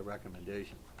and got their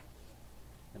recommendation.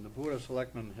 And the Board of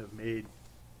Selectmen have made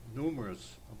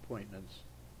numerous appointments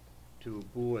to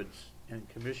boards and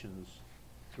commissions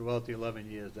throughout the 11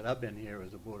 years that I've been here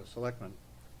as a Board of Selectmen,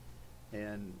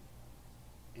 and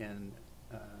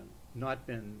not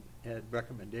had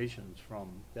recommendations from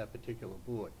that particular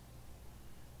board.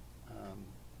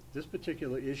 This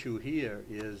particular issue here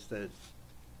is that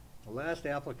the last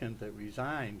applicant that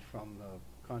resigned from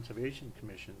the Conservation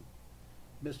Commission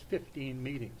missed 15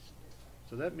 meetings.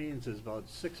 So that means there's about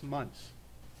 6 months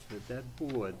that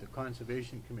board, the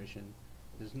Conservation Commission,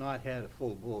 has not had a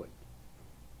full board,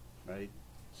 right?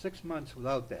 6 months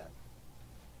without that.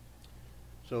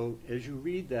 So as you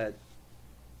read that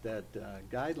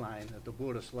guideline that the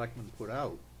Board of Selectmen put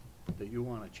out that you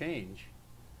want to change,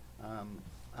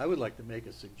 I would like to make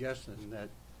a suggestion that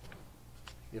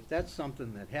if that's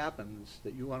something that happens,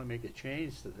 that you want to make a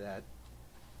change to that,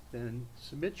 then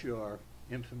submit your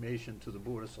information to the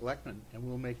Board of Selectmen and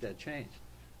we'll make that change.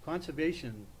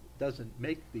 Conservation doesn't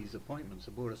make these appointments,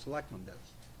 the Board of Selectmen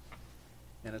does.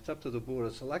 And it's up to the Board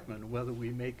of Selectmen whether we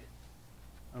make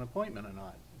an appointment or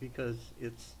not, because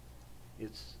it's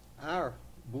our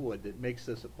board that makes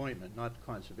this appointment, not the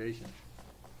Conservation,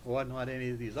 or not any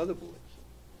of these other boards.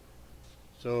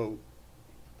 So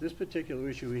this particular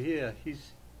issue here,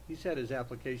 he's had his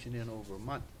application in over a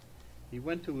month. He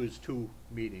went to his 2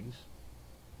 meetings.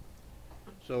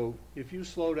 So if you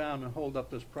slow down and hold up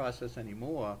this process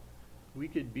anymore, we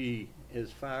could be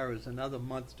as far as another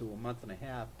month to a month and a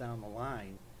half down the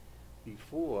line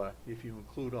before, if you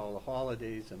include all the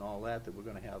holidays and all that we're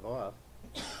going to have off,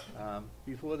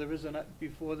 before there is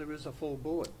a full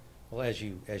board. Well,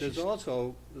 there's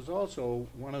also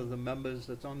one of the members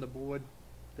that's on the board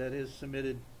that has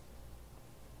submitted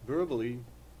verbally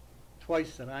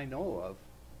twice that I know of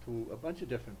to a bunch of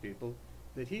different people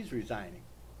that he's resigning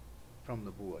from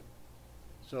the board.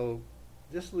 So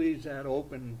this leaves that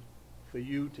open for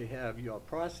you to have your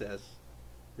process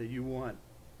that you want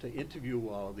to interview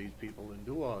all of these people and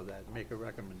do all of that, and make a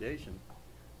recommendation.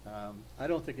 I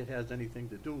don't think it has anything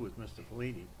to do with Mr.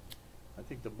 Fellini. I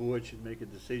think the board should make a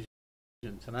decision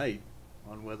tonight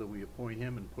on whether we appoint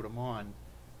him and put him on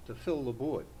to fill the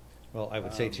board. Well, I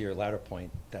would say to your latter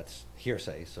point, that's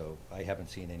hearsay, so I haven't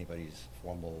seen anybody's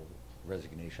formal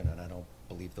resignation, and I don't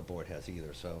believe the board has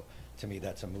either. So to me,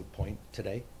 that's a moot point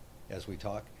today as we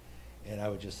talk. And I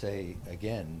would just say,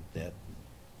 again, that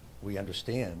I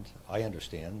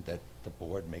understand that the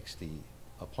board makes the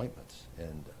appointments,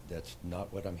 and that's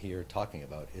not what I'm here talking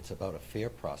about. It's about a fair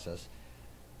process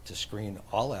to screen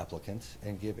all applicants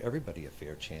and give everybody a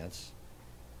fair chance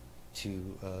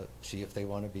to see if they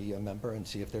want to be a member and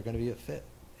see if they're going to be a fit.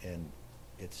 And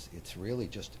it's really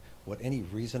just what any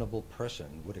reasonable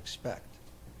person would expect.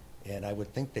 And I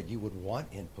would think that you would want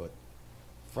input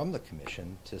from the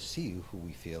commission to see who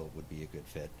we feel would be a good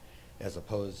fit, as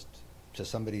opposed to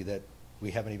somebody that we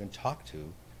haven't even talked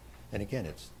to. And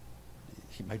again,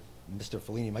 Mr.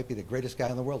 Fellini might be the greatest guy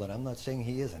in the world, and I'm not saying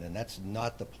he isn't, and that's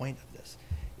not the point of this.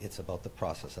 It's about the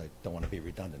process. I don't want to be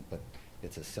redundant, but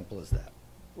it's as simple as that.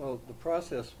 Well, the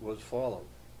process was followed.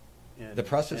 And, The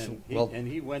process, and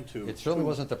he went to. It certainly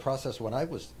wasn't the process when I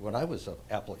was an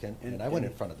applicant, and I went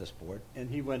in front of this board. And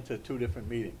he went to 2 different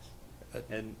meetings.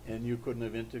 And you couldn't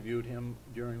have interviewed him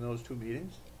during those 2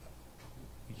 meetings?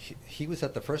 He was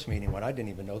at the first meeting when I didn't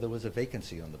even know there was a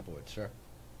vacancy on the board, sir.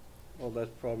 Well,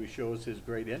 that probably shows his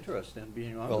great interest in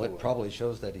being on the Well, board. it probably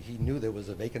shows that he knew there was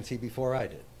a vacancy before I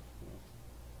did.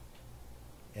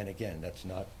 And again, that's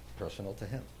not personal to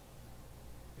him.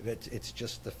 It's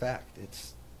just the fact.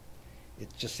 It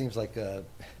just seems like, I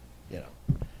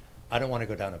don't want to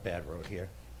go down a bad road here,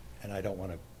 and I don't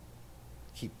want to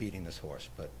keep beating this horse,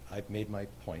 but I've made my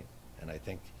point, and I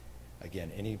think,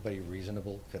 again, anybody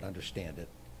reasonable could understand it,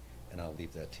 and I'll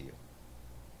leave that to you.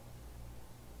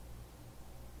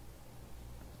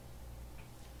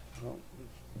 Well,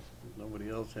 nobody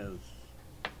else has.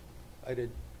 I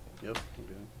did. Yep,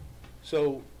 okay.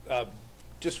 So,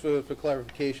 just for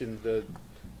clarification, the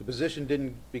position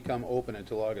didn't become open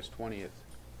until August 20th,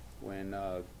 when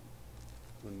the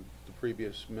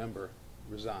previous member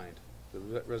resigned.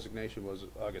 The resignation was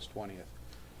August 20th.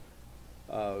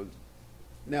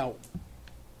 Now,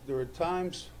 there are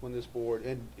times when this board,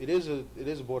 and it is a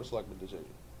Board of Selectmen decision.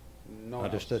 No one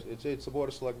else. Understood. It's the Board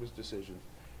of Selectmen's decision.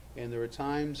 And there are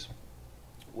times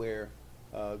where,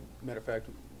 matter of fact,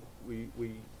 we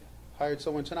hired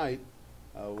someone tonight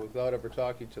without ever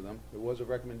talking to them. There was a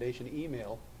recommendation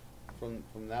email from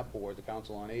that board, the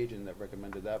Council on Aging, that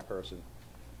recommended that person.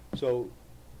 So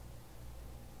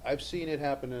I've seen it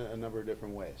happen in a number of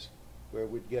different ways, where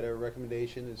we'd get a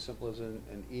recommendation as simple as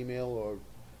an email,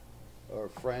 or a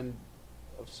friend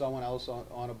of someone else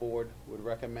on a board would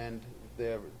recommend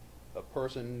a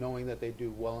person, knowing that they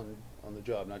do well on the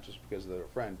job, not just because they're a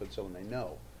friend, but someone they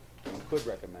know and could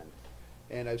recommend.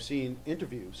 And I've seen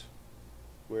interviews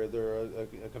where there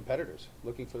are competitors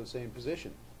looking for the same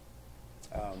position.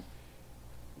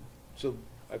 So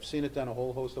I've seen it done a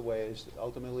whole host of ways.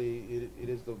 Ultimately, it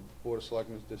is the Board of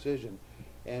Selectmen's decision.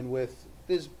 And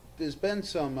there's been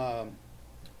some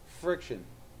friction,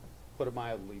 put it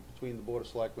mildly, between the Board of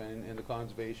Selectmen and the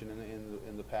Conservation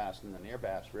in the past, and the near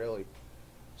past, really.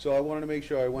 So I wanted to make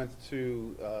sure I went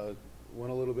a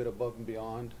little bit above and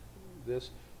beyond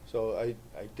this. So I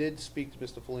did speak to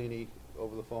Mr. Fellini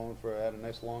over the phone. I had a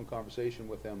nice long conversation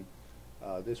with him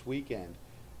this weekend,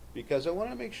 because I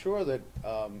wanted to make sure that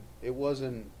it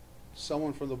wasn't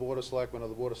someone from the Board of Selectmen or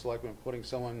the Board of Selectmen putting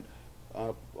someone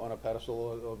on a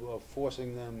pedestal or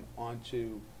forcing them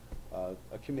onto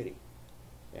a committee.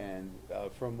 And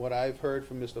from what I've heard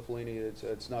from Mr. Fellini,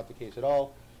 it's not the case at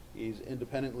all. He's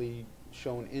independently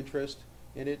shown interest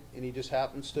in it, and he just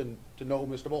happens to know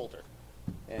Mr. Boulter.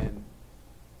 And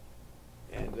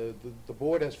the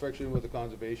board has friction with the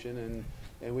Conservation,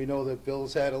 and we know that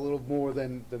Bill's had a little more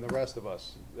than the rest of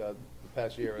us the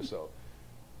past year or so.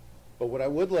 But what I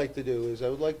would like to do is I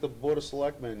would like the Board of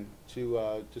Selectmen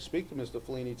to speak to Mr.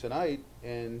 Fellini tonight,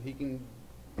 and he can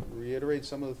reiterate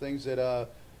some of the things that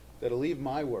alleviate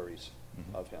my worries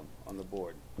of him on the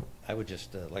board. I would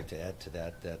just like to add to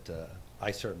that I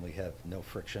certainly have no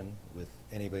friction with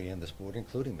anybody on this board,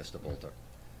 including Mr. Boulter.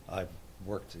 I've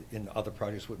worked in other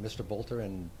projects with Mr. Boulter,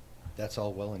 and that's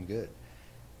all well and good.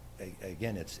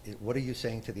 Again, what are you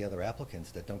saying to the other applicants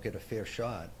that don't get a fair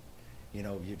shot?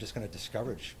 You're just going to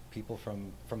discourage people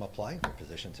from applying for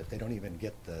positions if they don't even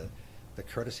get the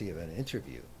courtesy of an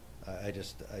interview. I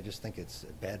just think it's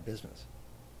bad business.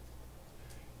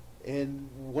 And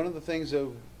one of the things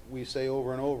that we say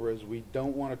over and over is we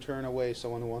don't want to turn away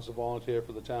someone who wants to volunteer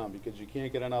for the town, because you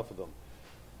can't get enough of them.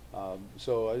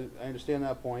 So I understand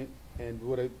that point, and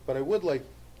but I would like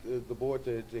the board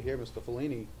to hear Mr.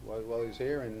 Fellini while he's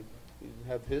here and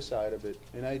have his side of it.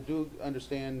 And I do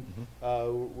understand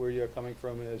where you're coming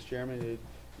from as chairman.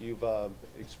 You've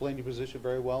explained your position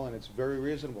very well, and it's very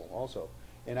reasonable also.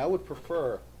 And I would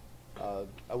prefer a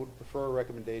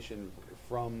recommendation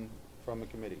from a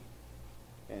committee.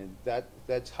 And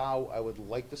that's how I would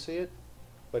like to see it,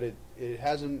 but it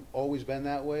hasn't always been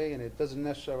that way, and it doesn't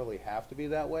necessarily have to be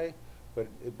that way, but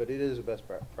it is a best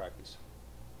practice.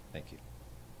 Thank you.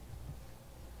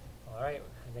 All right,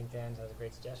 I think Dan has a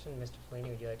great suggestion. Mr. Fellini,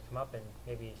 would you like to come up and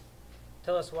maybe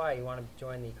tell us why you want to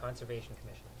join the Conservation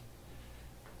Commission?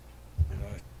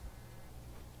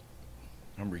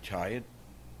 I'm retired.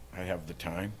 I have the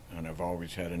time, and I've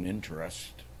always had an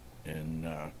interest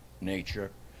in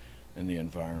nature and the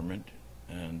environment,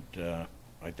 and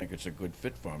I think it's a good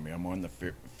fit for me. I'm on the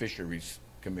Fisheries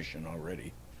Commission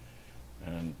already,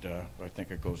 and I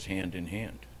think it goes hand in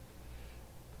hand.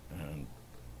 And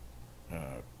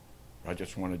I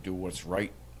just want to do what's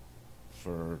right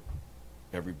for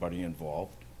everybody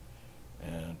involved,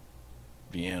 and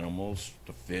the animals,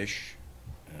 the fish,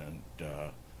 and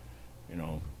you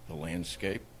know, the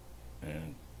landscape.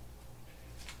 And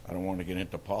I don't want to get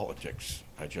into politics.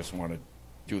 I just want to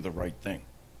do the right thing.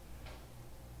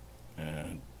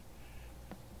 And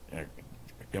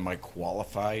am I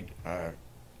qualified? I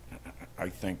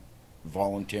think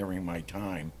volunteering my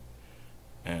time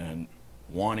and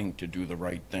wanting to do the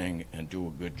right thing and do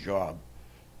a good job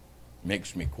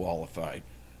makes me qualified,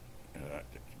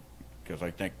 because I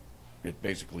think it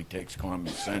basically takes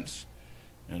common sense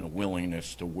and a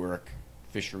willingness to work.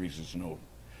 Fisheries is no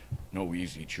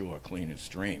easy chore, cleaning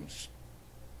streams,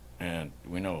 and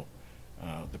we know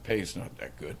the pay's not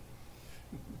that good,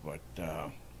 but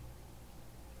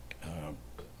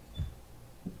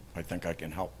I think I can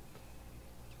help.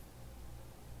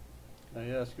 Can I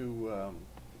ask you,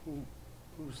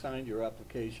 who signed your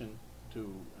application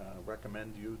to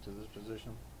recommend you to this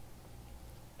position?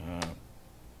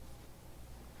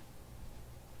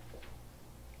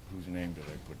 Whose name did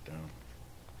I put down?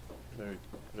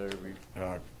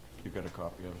 You got a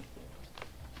copy of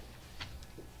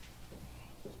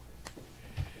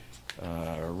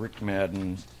it? Rick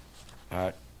Madden,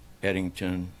 Art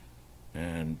Eddington,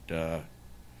 and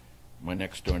my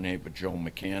next door neighbor, Joe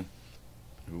McCann,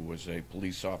 who was a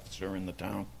police officer in the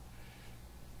town.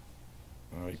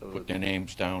 I put their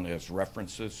names down as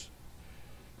references,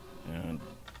 and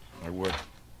I work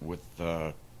with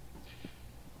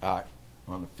Art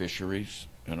on the fisheries,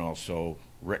 and also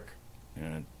Rick,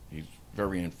 and he's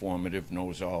very informative,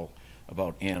 knows all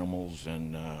about animals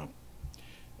and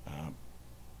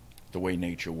the way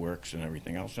nature works and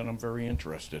everything else, and I'm very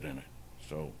interested in it.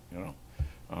 So, you know,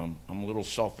 I'm a little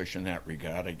selfish in that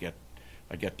regard. I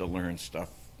get to learn stuff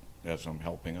as I'm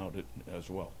helping out it as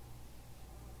well.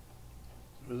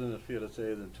 Isn't it fair to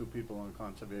say that 2 people on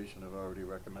conservation have already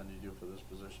recommended you for this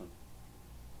position?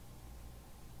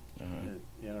 And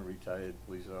a retired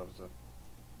police officer.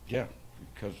 Yeah,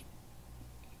 because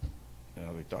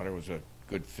they thought it was a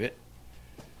good fit,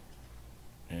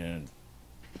 and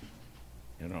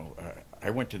you know, I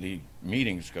went to the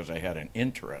meetings because I had an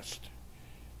interest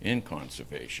in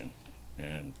conservation,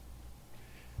 and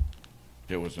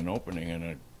there was an opening,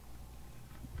 and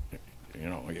you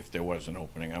know, if there was an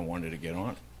opening, I wanted to get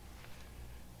on.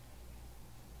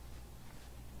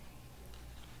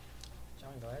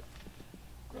 John, go ahead.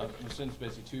 Since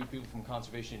basically 2 people from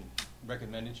Conservation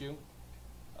recommended you,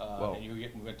 Well, and you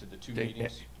went to the 2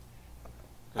 meetings.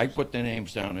 I put the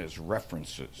names down as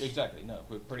references. Exactly, no,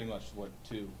 but pretty much what,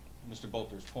 to Mr.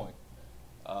 Boulter's point,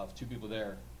 of 2 people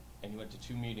there, and you went to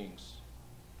 2 meetings.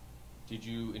 Did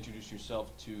you introduce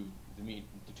yourself to the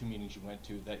 2 meetings you went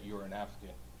to that you're an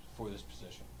applicant for this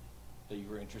position, that you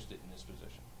were interested in this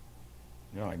position?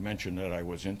 Yeah, I mentioned that I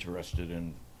was interested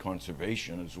in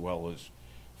conservation as well as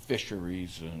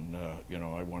fisheries, and you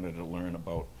know, I wanted to learn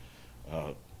about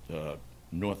the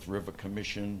North River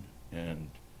Commission and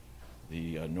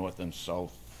the North and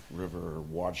South River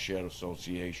Watershed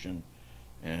Association,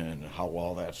 and how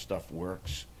all that stuff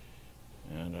works.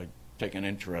 And I take an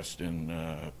interest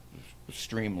in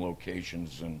stream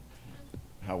locations and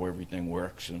how everything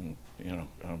works, and you know.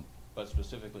 But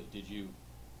specifically, did you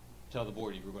tell the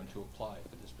board you were going to apply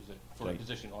for this position, for a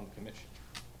position on the commission?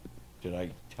 Did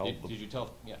I tell them? Did you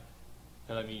tell? Yeah,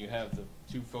 because I mean, you have the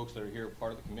 2 folks that are here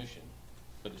part of the commission,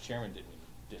 but the chairman didn't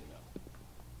know.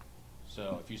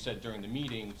 So if you said during the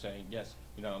meeting, saying yes,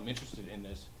 you know, I'm interested in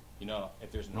this, you know,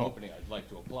 if there's an opening, I'd like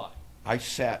to apply. I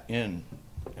sat in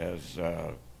as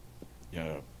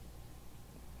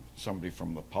somebody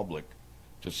from the public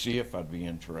to see if I'd be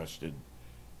interested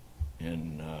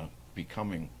in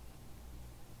becoming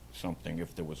something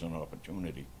if there was an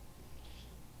opportunity.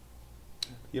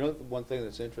 You know, one thing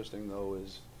that's interesting, though,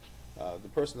 is the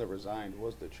person that resigned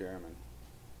was the chairman.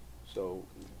 So,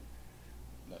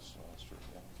 That's true,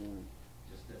 yeah.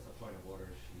 Just as a point of order,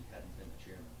 she hadn't been the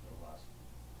chairman for the last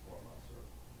 4 months or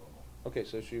 4 months. okay,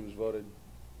 so she was voted,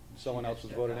 someone else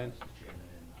was voted in? She had stepped down as the chairman,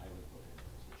 and I was voted in as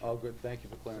the chairman. Oh, good, thank you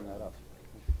for clearing that up.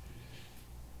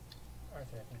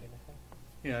 Arthur, I think anything?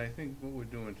 Yeah, I think what we're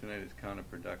doing tonight is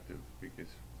counterproductive, because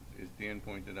as Dan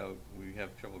pointed out, we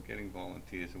have trouble getting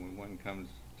volunteers, and when one comes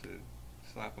to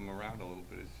slap them around a little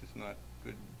bit, it's just not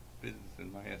good business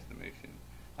in my estimation.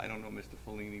 I don't know Mr.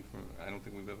 Fellini I don't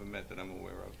think we've ever met that I'm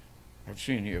aware of. I've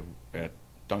seen you at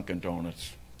Dunkin'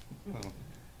 Donuts. Well,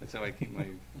 that's how I keep my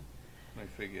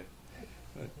figure.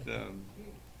 But,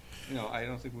 you know, I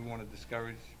don't think we want to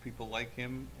discourage people like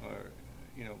him, or,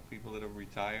 you know, people that are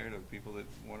retired, or people that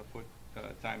want to put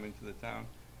time into the town.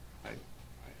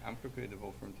 I'm prepared to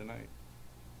vote for him tonight.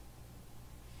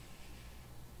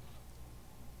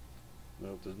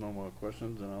 Well, if there's no more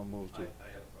questions, then I'll move to. I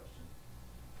have a question.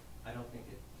 I don't think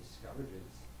it discourages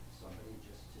somebody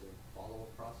just to follow a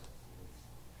process.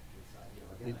 It's you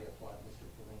know, again, I applaud Mr.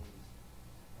 Fellini's,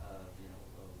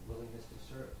 willingness to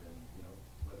serve, and, you know,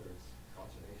 whether it's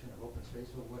conservation or open space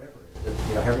or whatever it is.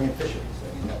 You know, herring and fisheries, I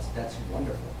mean, that's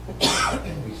wonderful.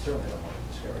 And we certainly don't want to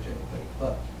discourage anybody,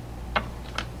 but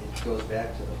it goes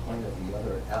back to the point of the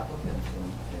other applicants in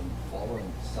following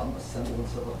some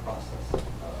semblance of a process. You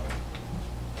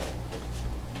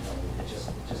know, it just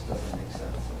doesn't make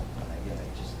sense. And again, I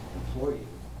just implore you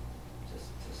just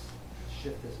to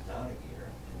shift this down a gear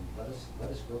and let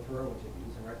us go through our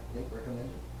interviews and make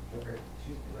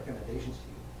recommendations to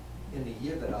you. In the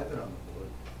year that I've been on the board,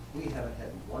 we haven't had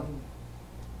one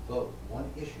vote,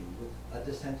 one issue with a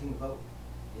dissenting vote.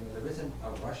 You know, there isn't a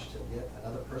rush to get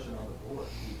another person on the board.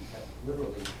 We have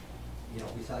literally, you know,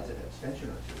 besides an abstention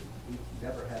or two, we've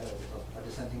never had a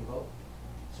dissenting vote.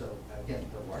 So again,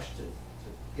 the rush to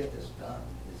get this done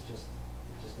is it just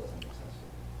doesn't make sense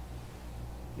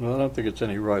to me. Well, I don't think it's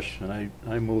any rush, and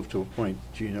I move to appoint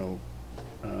Gino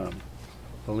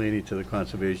Fellini to the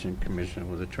Conservation Commission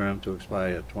with a term to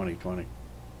expire 2020.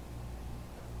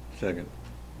 Second.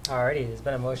 Alrighty, there's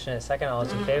been a motion and a second. All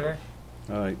those in favor?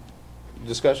 All right.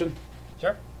 Discussion?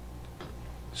 Sure.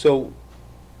 So,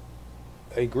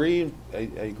 I agree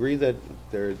that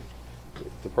the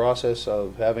process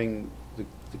of having the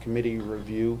committee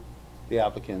review the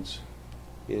applicants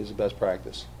is the best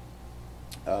practice.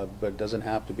 But it doesn't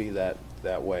have to be that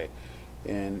way.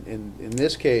 And in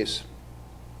this case,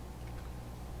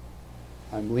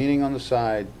 I'm leaning on the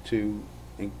side to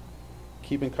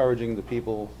keep encouraging the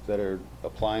people that are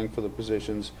applying for the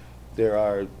positions.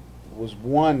 There was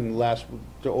one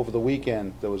over the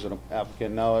weekend, there was an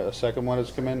applicant. Now a second one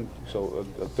has come in, so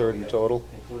a third in total.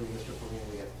 Including Mr.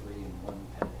 Fellini, we have 3 and 1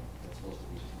 pending. That's supposed to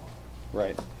be tomorrow.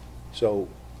 Right. So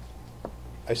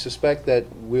I suspect that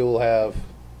we'll have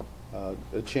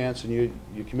a chance, and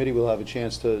your committee will have a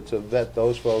chance to vet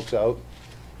those folks out.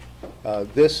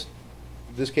 This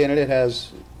candidate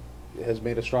has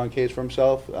made a strong case for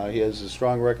himself. He has a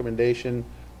strong recommendation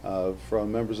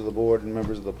from members of the board and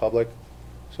members of the public.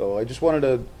 So I just wanted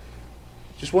it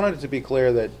to be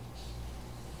clear that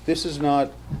this is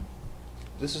not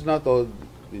the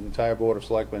entire Board of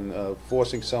Selectmen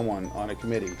forcing someone on a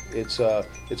committee. It's a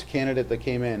candidate that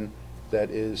came in that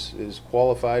is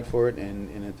qualified for it and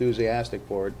enthusiastic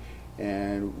for it,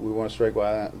 and we want to strike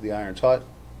while the iron's hot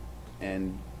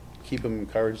and keep them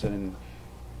encouraged and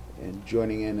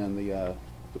joining in on the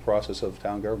process of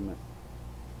town government.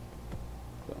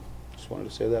 So, just wanted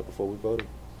to say that before we voted.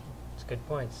 That's good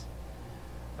points.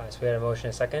 So we had a motion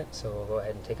and a second, so we'll go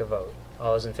ahead and take a vote.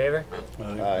 All those in favor?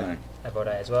 Aye. I vote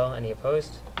aye as well. Any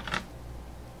opposed?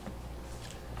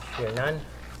 Hearing none.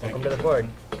 Welcome to the board.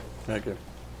 Thank you.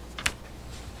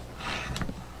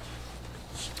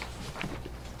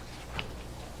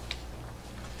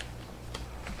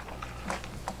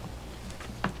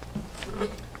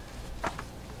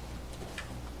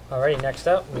 Alrighty, next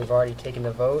up, we've already taken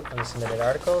the vote on the submitted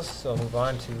articles, so we'll move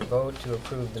on to vote to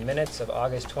approve the minutes of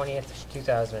August 20th,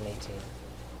 2018.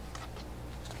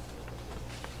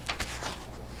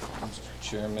 Mr.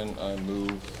 Chairman, I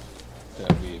move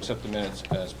that we accept the minutes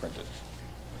as printed.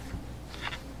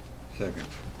 Second.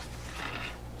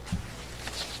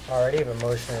 Alrighty, we have a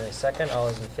motion and a second. All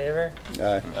those in favor?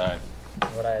 Aye. Aye. I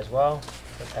vote aye as well.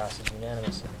 It passes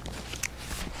unanimously.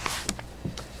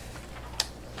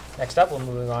 Next up, we're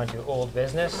moving on to old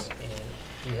business, and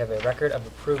We have a record of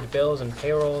approved bills and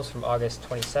payrolls from August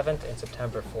 27th and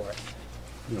September 4th.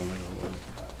 You only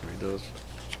read those.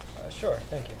 Sure,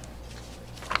 thank you.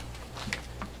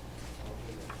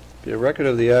 A record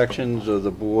of the actions of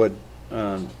the board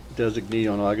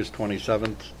designee on August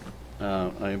 27th.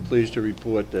 I am pleased to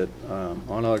report that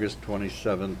on August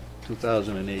 27th,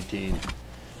 2018,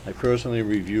 I personally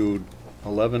reviewed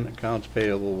 11 accounts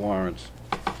payable warrants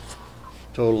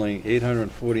totaling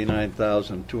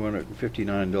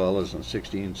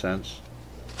 $849,259.16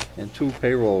 and 2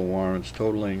 payroll warrants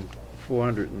totaling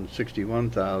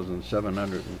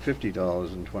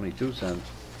 $461,750.22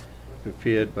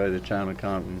 prepared by the town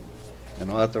accountant and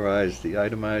authorized the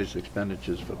itemized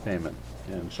expenditures for payment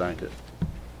and signed it.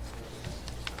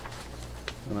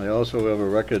 And I also have a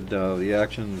record of the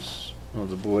actions of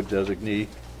the board designee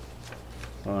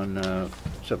on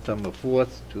September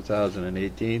 4th,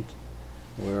 2018,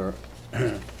 where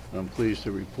I'm pleased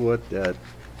to report that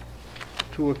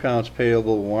 2 accounts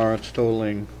payable warrants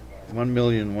totaling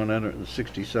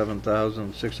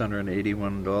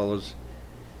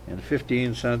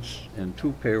 $1,167,681.15 and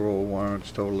 2 payroll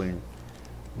warrants totaling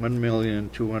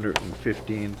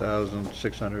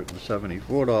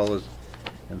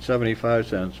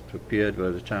 $1,215,674.75 prepared by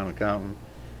the town accountant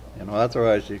and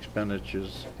authorized the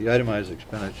expenditures, the itemized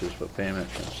expenditures for payment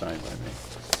and signed by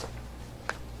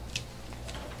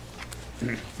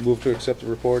me. Move to accept the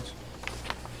reports.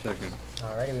 Second.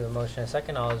 All righty, we have a motion and a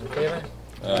second. All those in favor?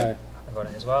 Aye. I vote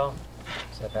aye as well,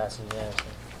 so that passes unanimously.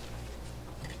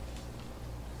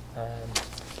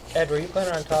 Ed, were you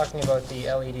planning on talking about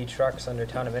the LED trucks under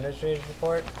town administrator's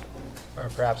report, or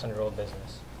perhaps under old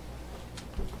business?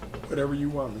 Whatever you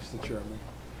want, Mr. Chairman.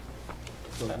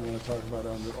 So if you want to talk about it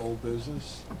under old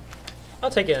business? I'll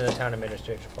take it in the town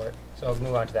administrator's report, so I'll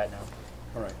move on to that now.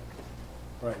 All right.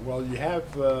 All right, well, you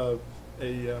have a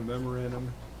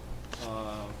memorandum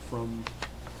from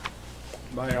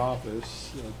my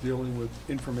office dealing with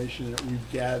information that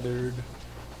we've gathered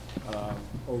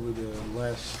over the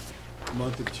last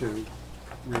month or two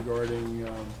regarding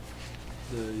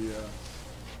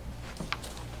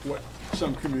what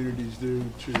some communities do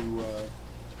to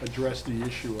address the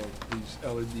issue of these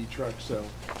LED trucks. So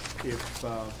if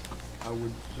I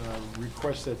would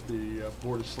request that the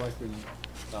Board of Selectmen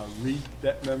read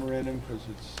that memorandum, because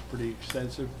it's pretty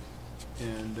extensive,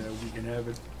 and we can have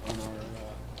it on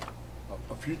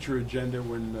a future agenda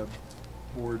when the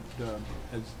board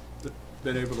has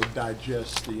been able to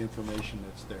digest the information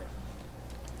that's there.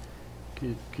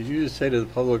 Could you just say to the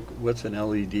public what's an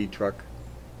LED truck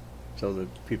so that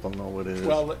people know what it is?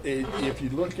 Well, if you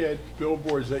look at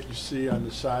billboards that you see on the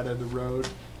side of the road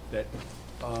that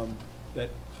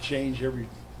that change every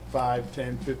 5,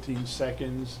 10, 15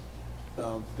 seconds,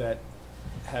 that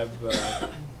have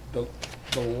the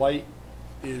light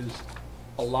is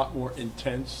a lot more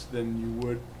intense than you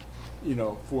would, you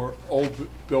know, for old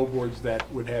billboards that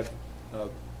would have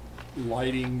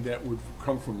lighting that would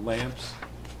come from lamps.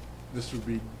 This would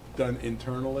be done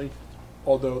internally,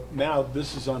 although now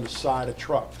this is on the side of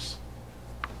trucks.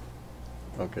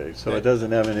 Okay, so it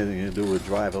doesn't have anything to do with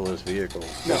driverless vehicles?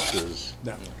 No,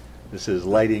 no. This is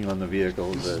lighting on the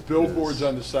vehicles? This is billboards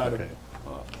on the side okay.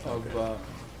 of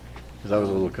because I was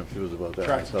a little confused about that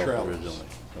tractor myself trailers. originally.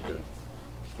 Okay.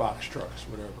 Box trucks,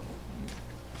 whatever.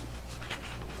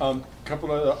 Couple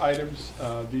other items.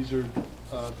 These are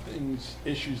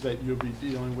issues that you'll be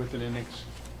dealing with in the next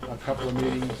couple of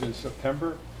meetings in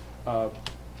September. We'll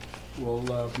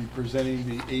be presenting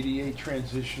the ADA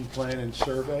transition plan and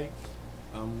survey.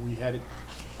 We had it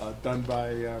done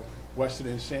by Weston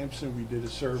and Sampson. We did a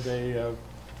survey of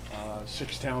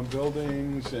 6 town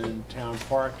buildings and town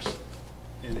parks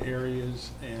and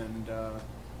areas and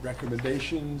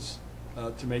recommendations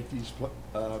to make these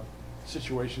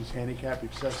situations handicap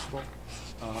accessible.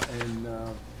 And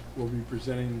we'll be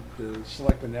presenting the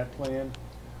Selectmen Net Plan,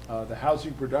 the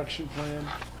Housing Production Plan,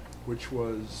 which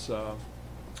was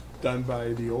done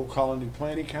by the Old Colony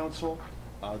Planning Council.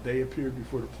 They appeared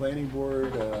before the Planning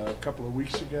Board a couple of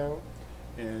weeks ago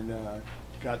and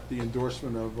got the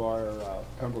endorsement of our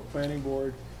Pembroke Planning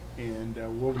Board, and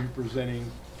we'll be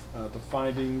presenting the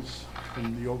findings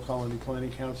from the Old Colony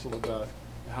Planning Council about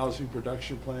the Housing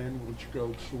Production Plan, which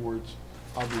goes towards,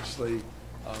 obviously,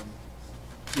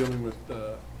 dealing with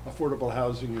affordable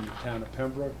housing in the town of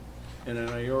Pembroke. And then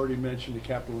I already mentioned the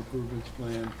capital improvements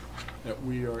plan that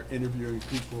we are interviewing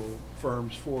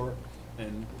firms for,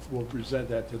 and we'll present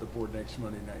that to the board next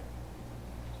Monday night.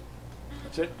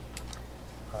 That's it.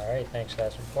 All right, thanks for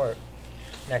that report.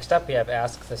 Next up, we have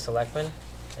Ask the Selectmen.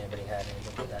 Anybody had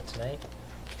anything for that tonight?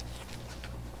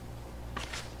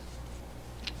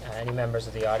 Any members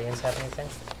of the audience have anything?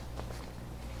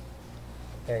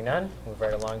 Hearing none, move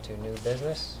right along to new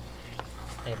business.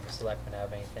 Any of the selectmen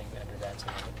have anything under that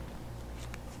tonight?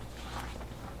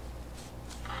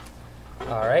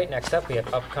 All right, next up, we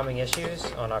have upcoming issues.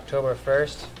 On October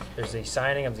 1st, there's the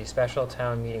signing of the special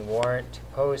town meeting warrant to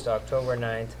post October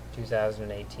 9th,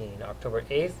 2018. October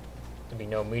 8th, there'll be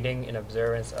no meeting in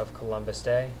observance of Columbus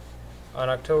Day. On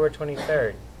October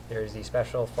 23rd, there is the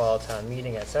special fall town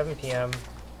meeting at 7 p.m.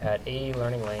 at 80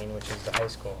 Learning Lane, which is the high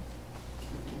school.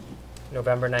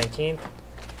 November 19th,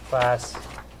 Class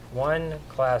 1,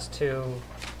 Class 2,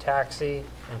 Taxi,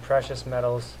 and Precious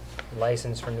Metals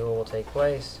license renewal will take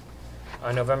place.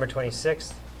 On November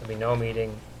 26th, there'll be no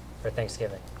meeting for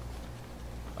Thanksgiving.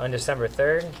 On December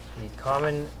 3rd, the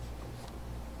common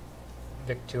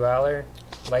victualler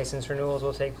license renewals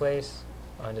will take place.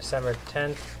 On December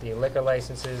 10th, the liquor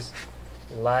licenses,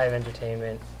 live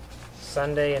entertainment,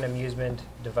 Sunday and amusement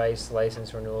device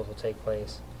license renewals will take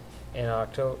place. And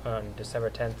on December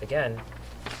 10th again,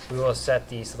 we will set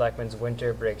the Selectmen's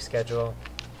winter break schedule.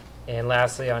 And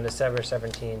lastly, on December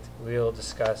 17th, we will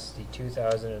discuss the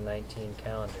 2019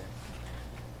 calendar.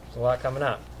 There's a lot coming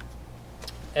up.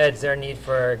 Ed, is there a need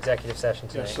for executive session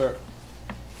tonight? Yes, sir.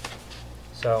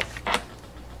 So,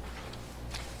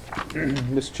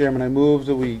 Mr. Chairman, I move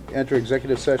that we enter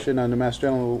executive session under Mass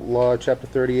General Law, Chapter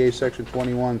 38, Section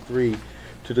 21(3),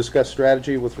 to discuss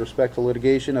strategy with respect to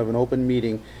litigation of an open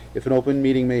meeting, if an open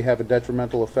meeting may have a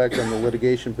detrimental effect on the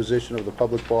litigation position of the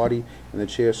public body, and the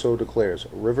chair so declares.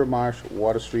 River Marsh,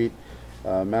 Water Street,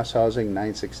 Mass Housing,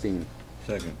 916.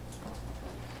 Second.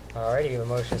 all right, you have a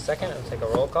motion second. I'll take a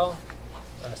roll call,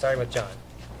 starting with John.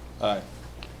 Aye.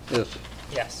 Yes.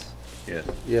 Yes. Yes.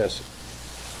 Yes.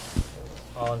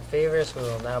 All in favor, so we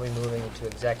will now be moving into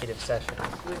executive session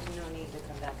With no need to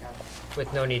come back out.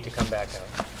 with no need to come back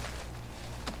out.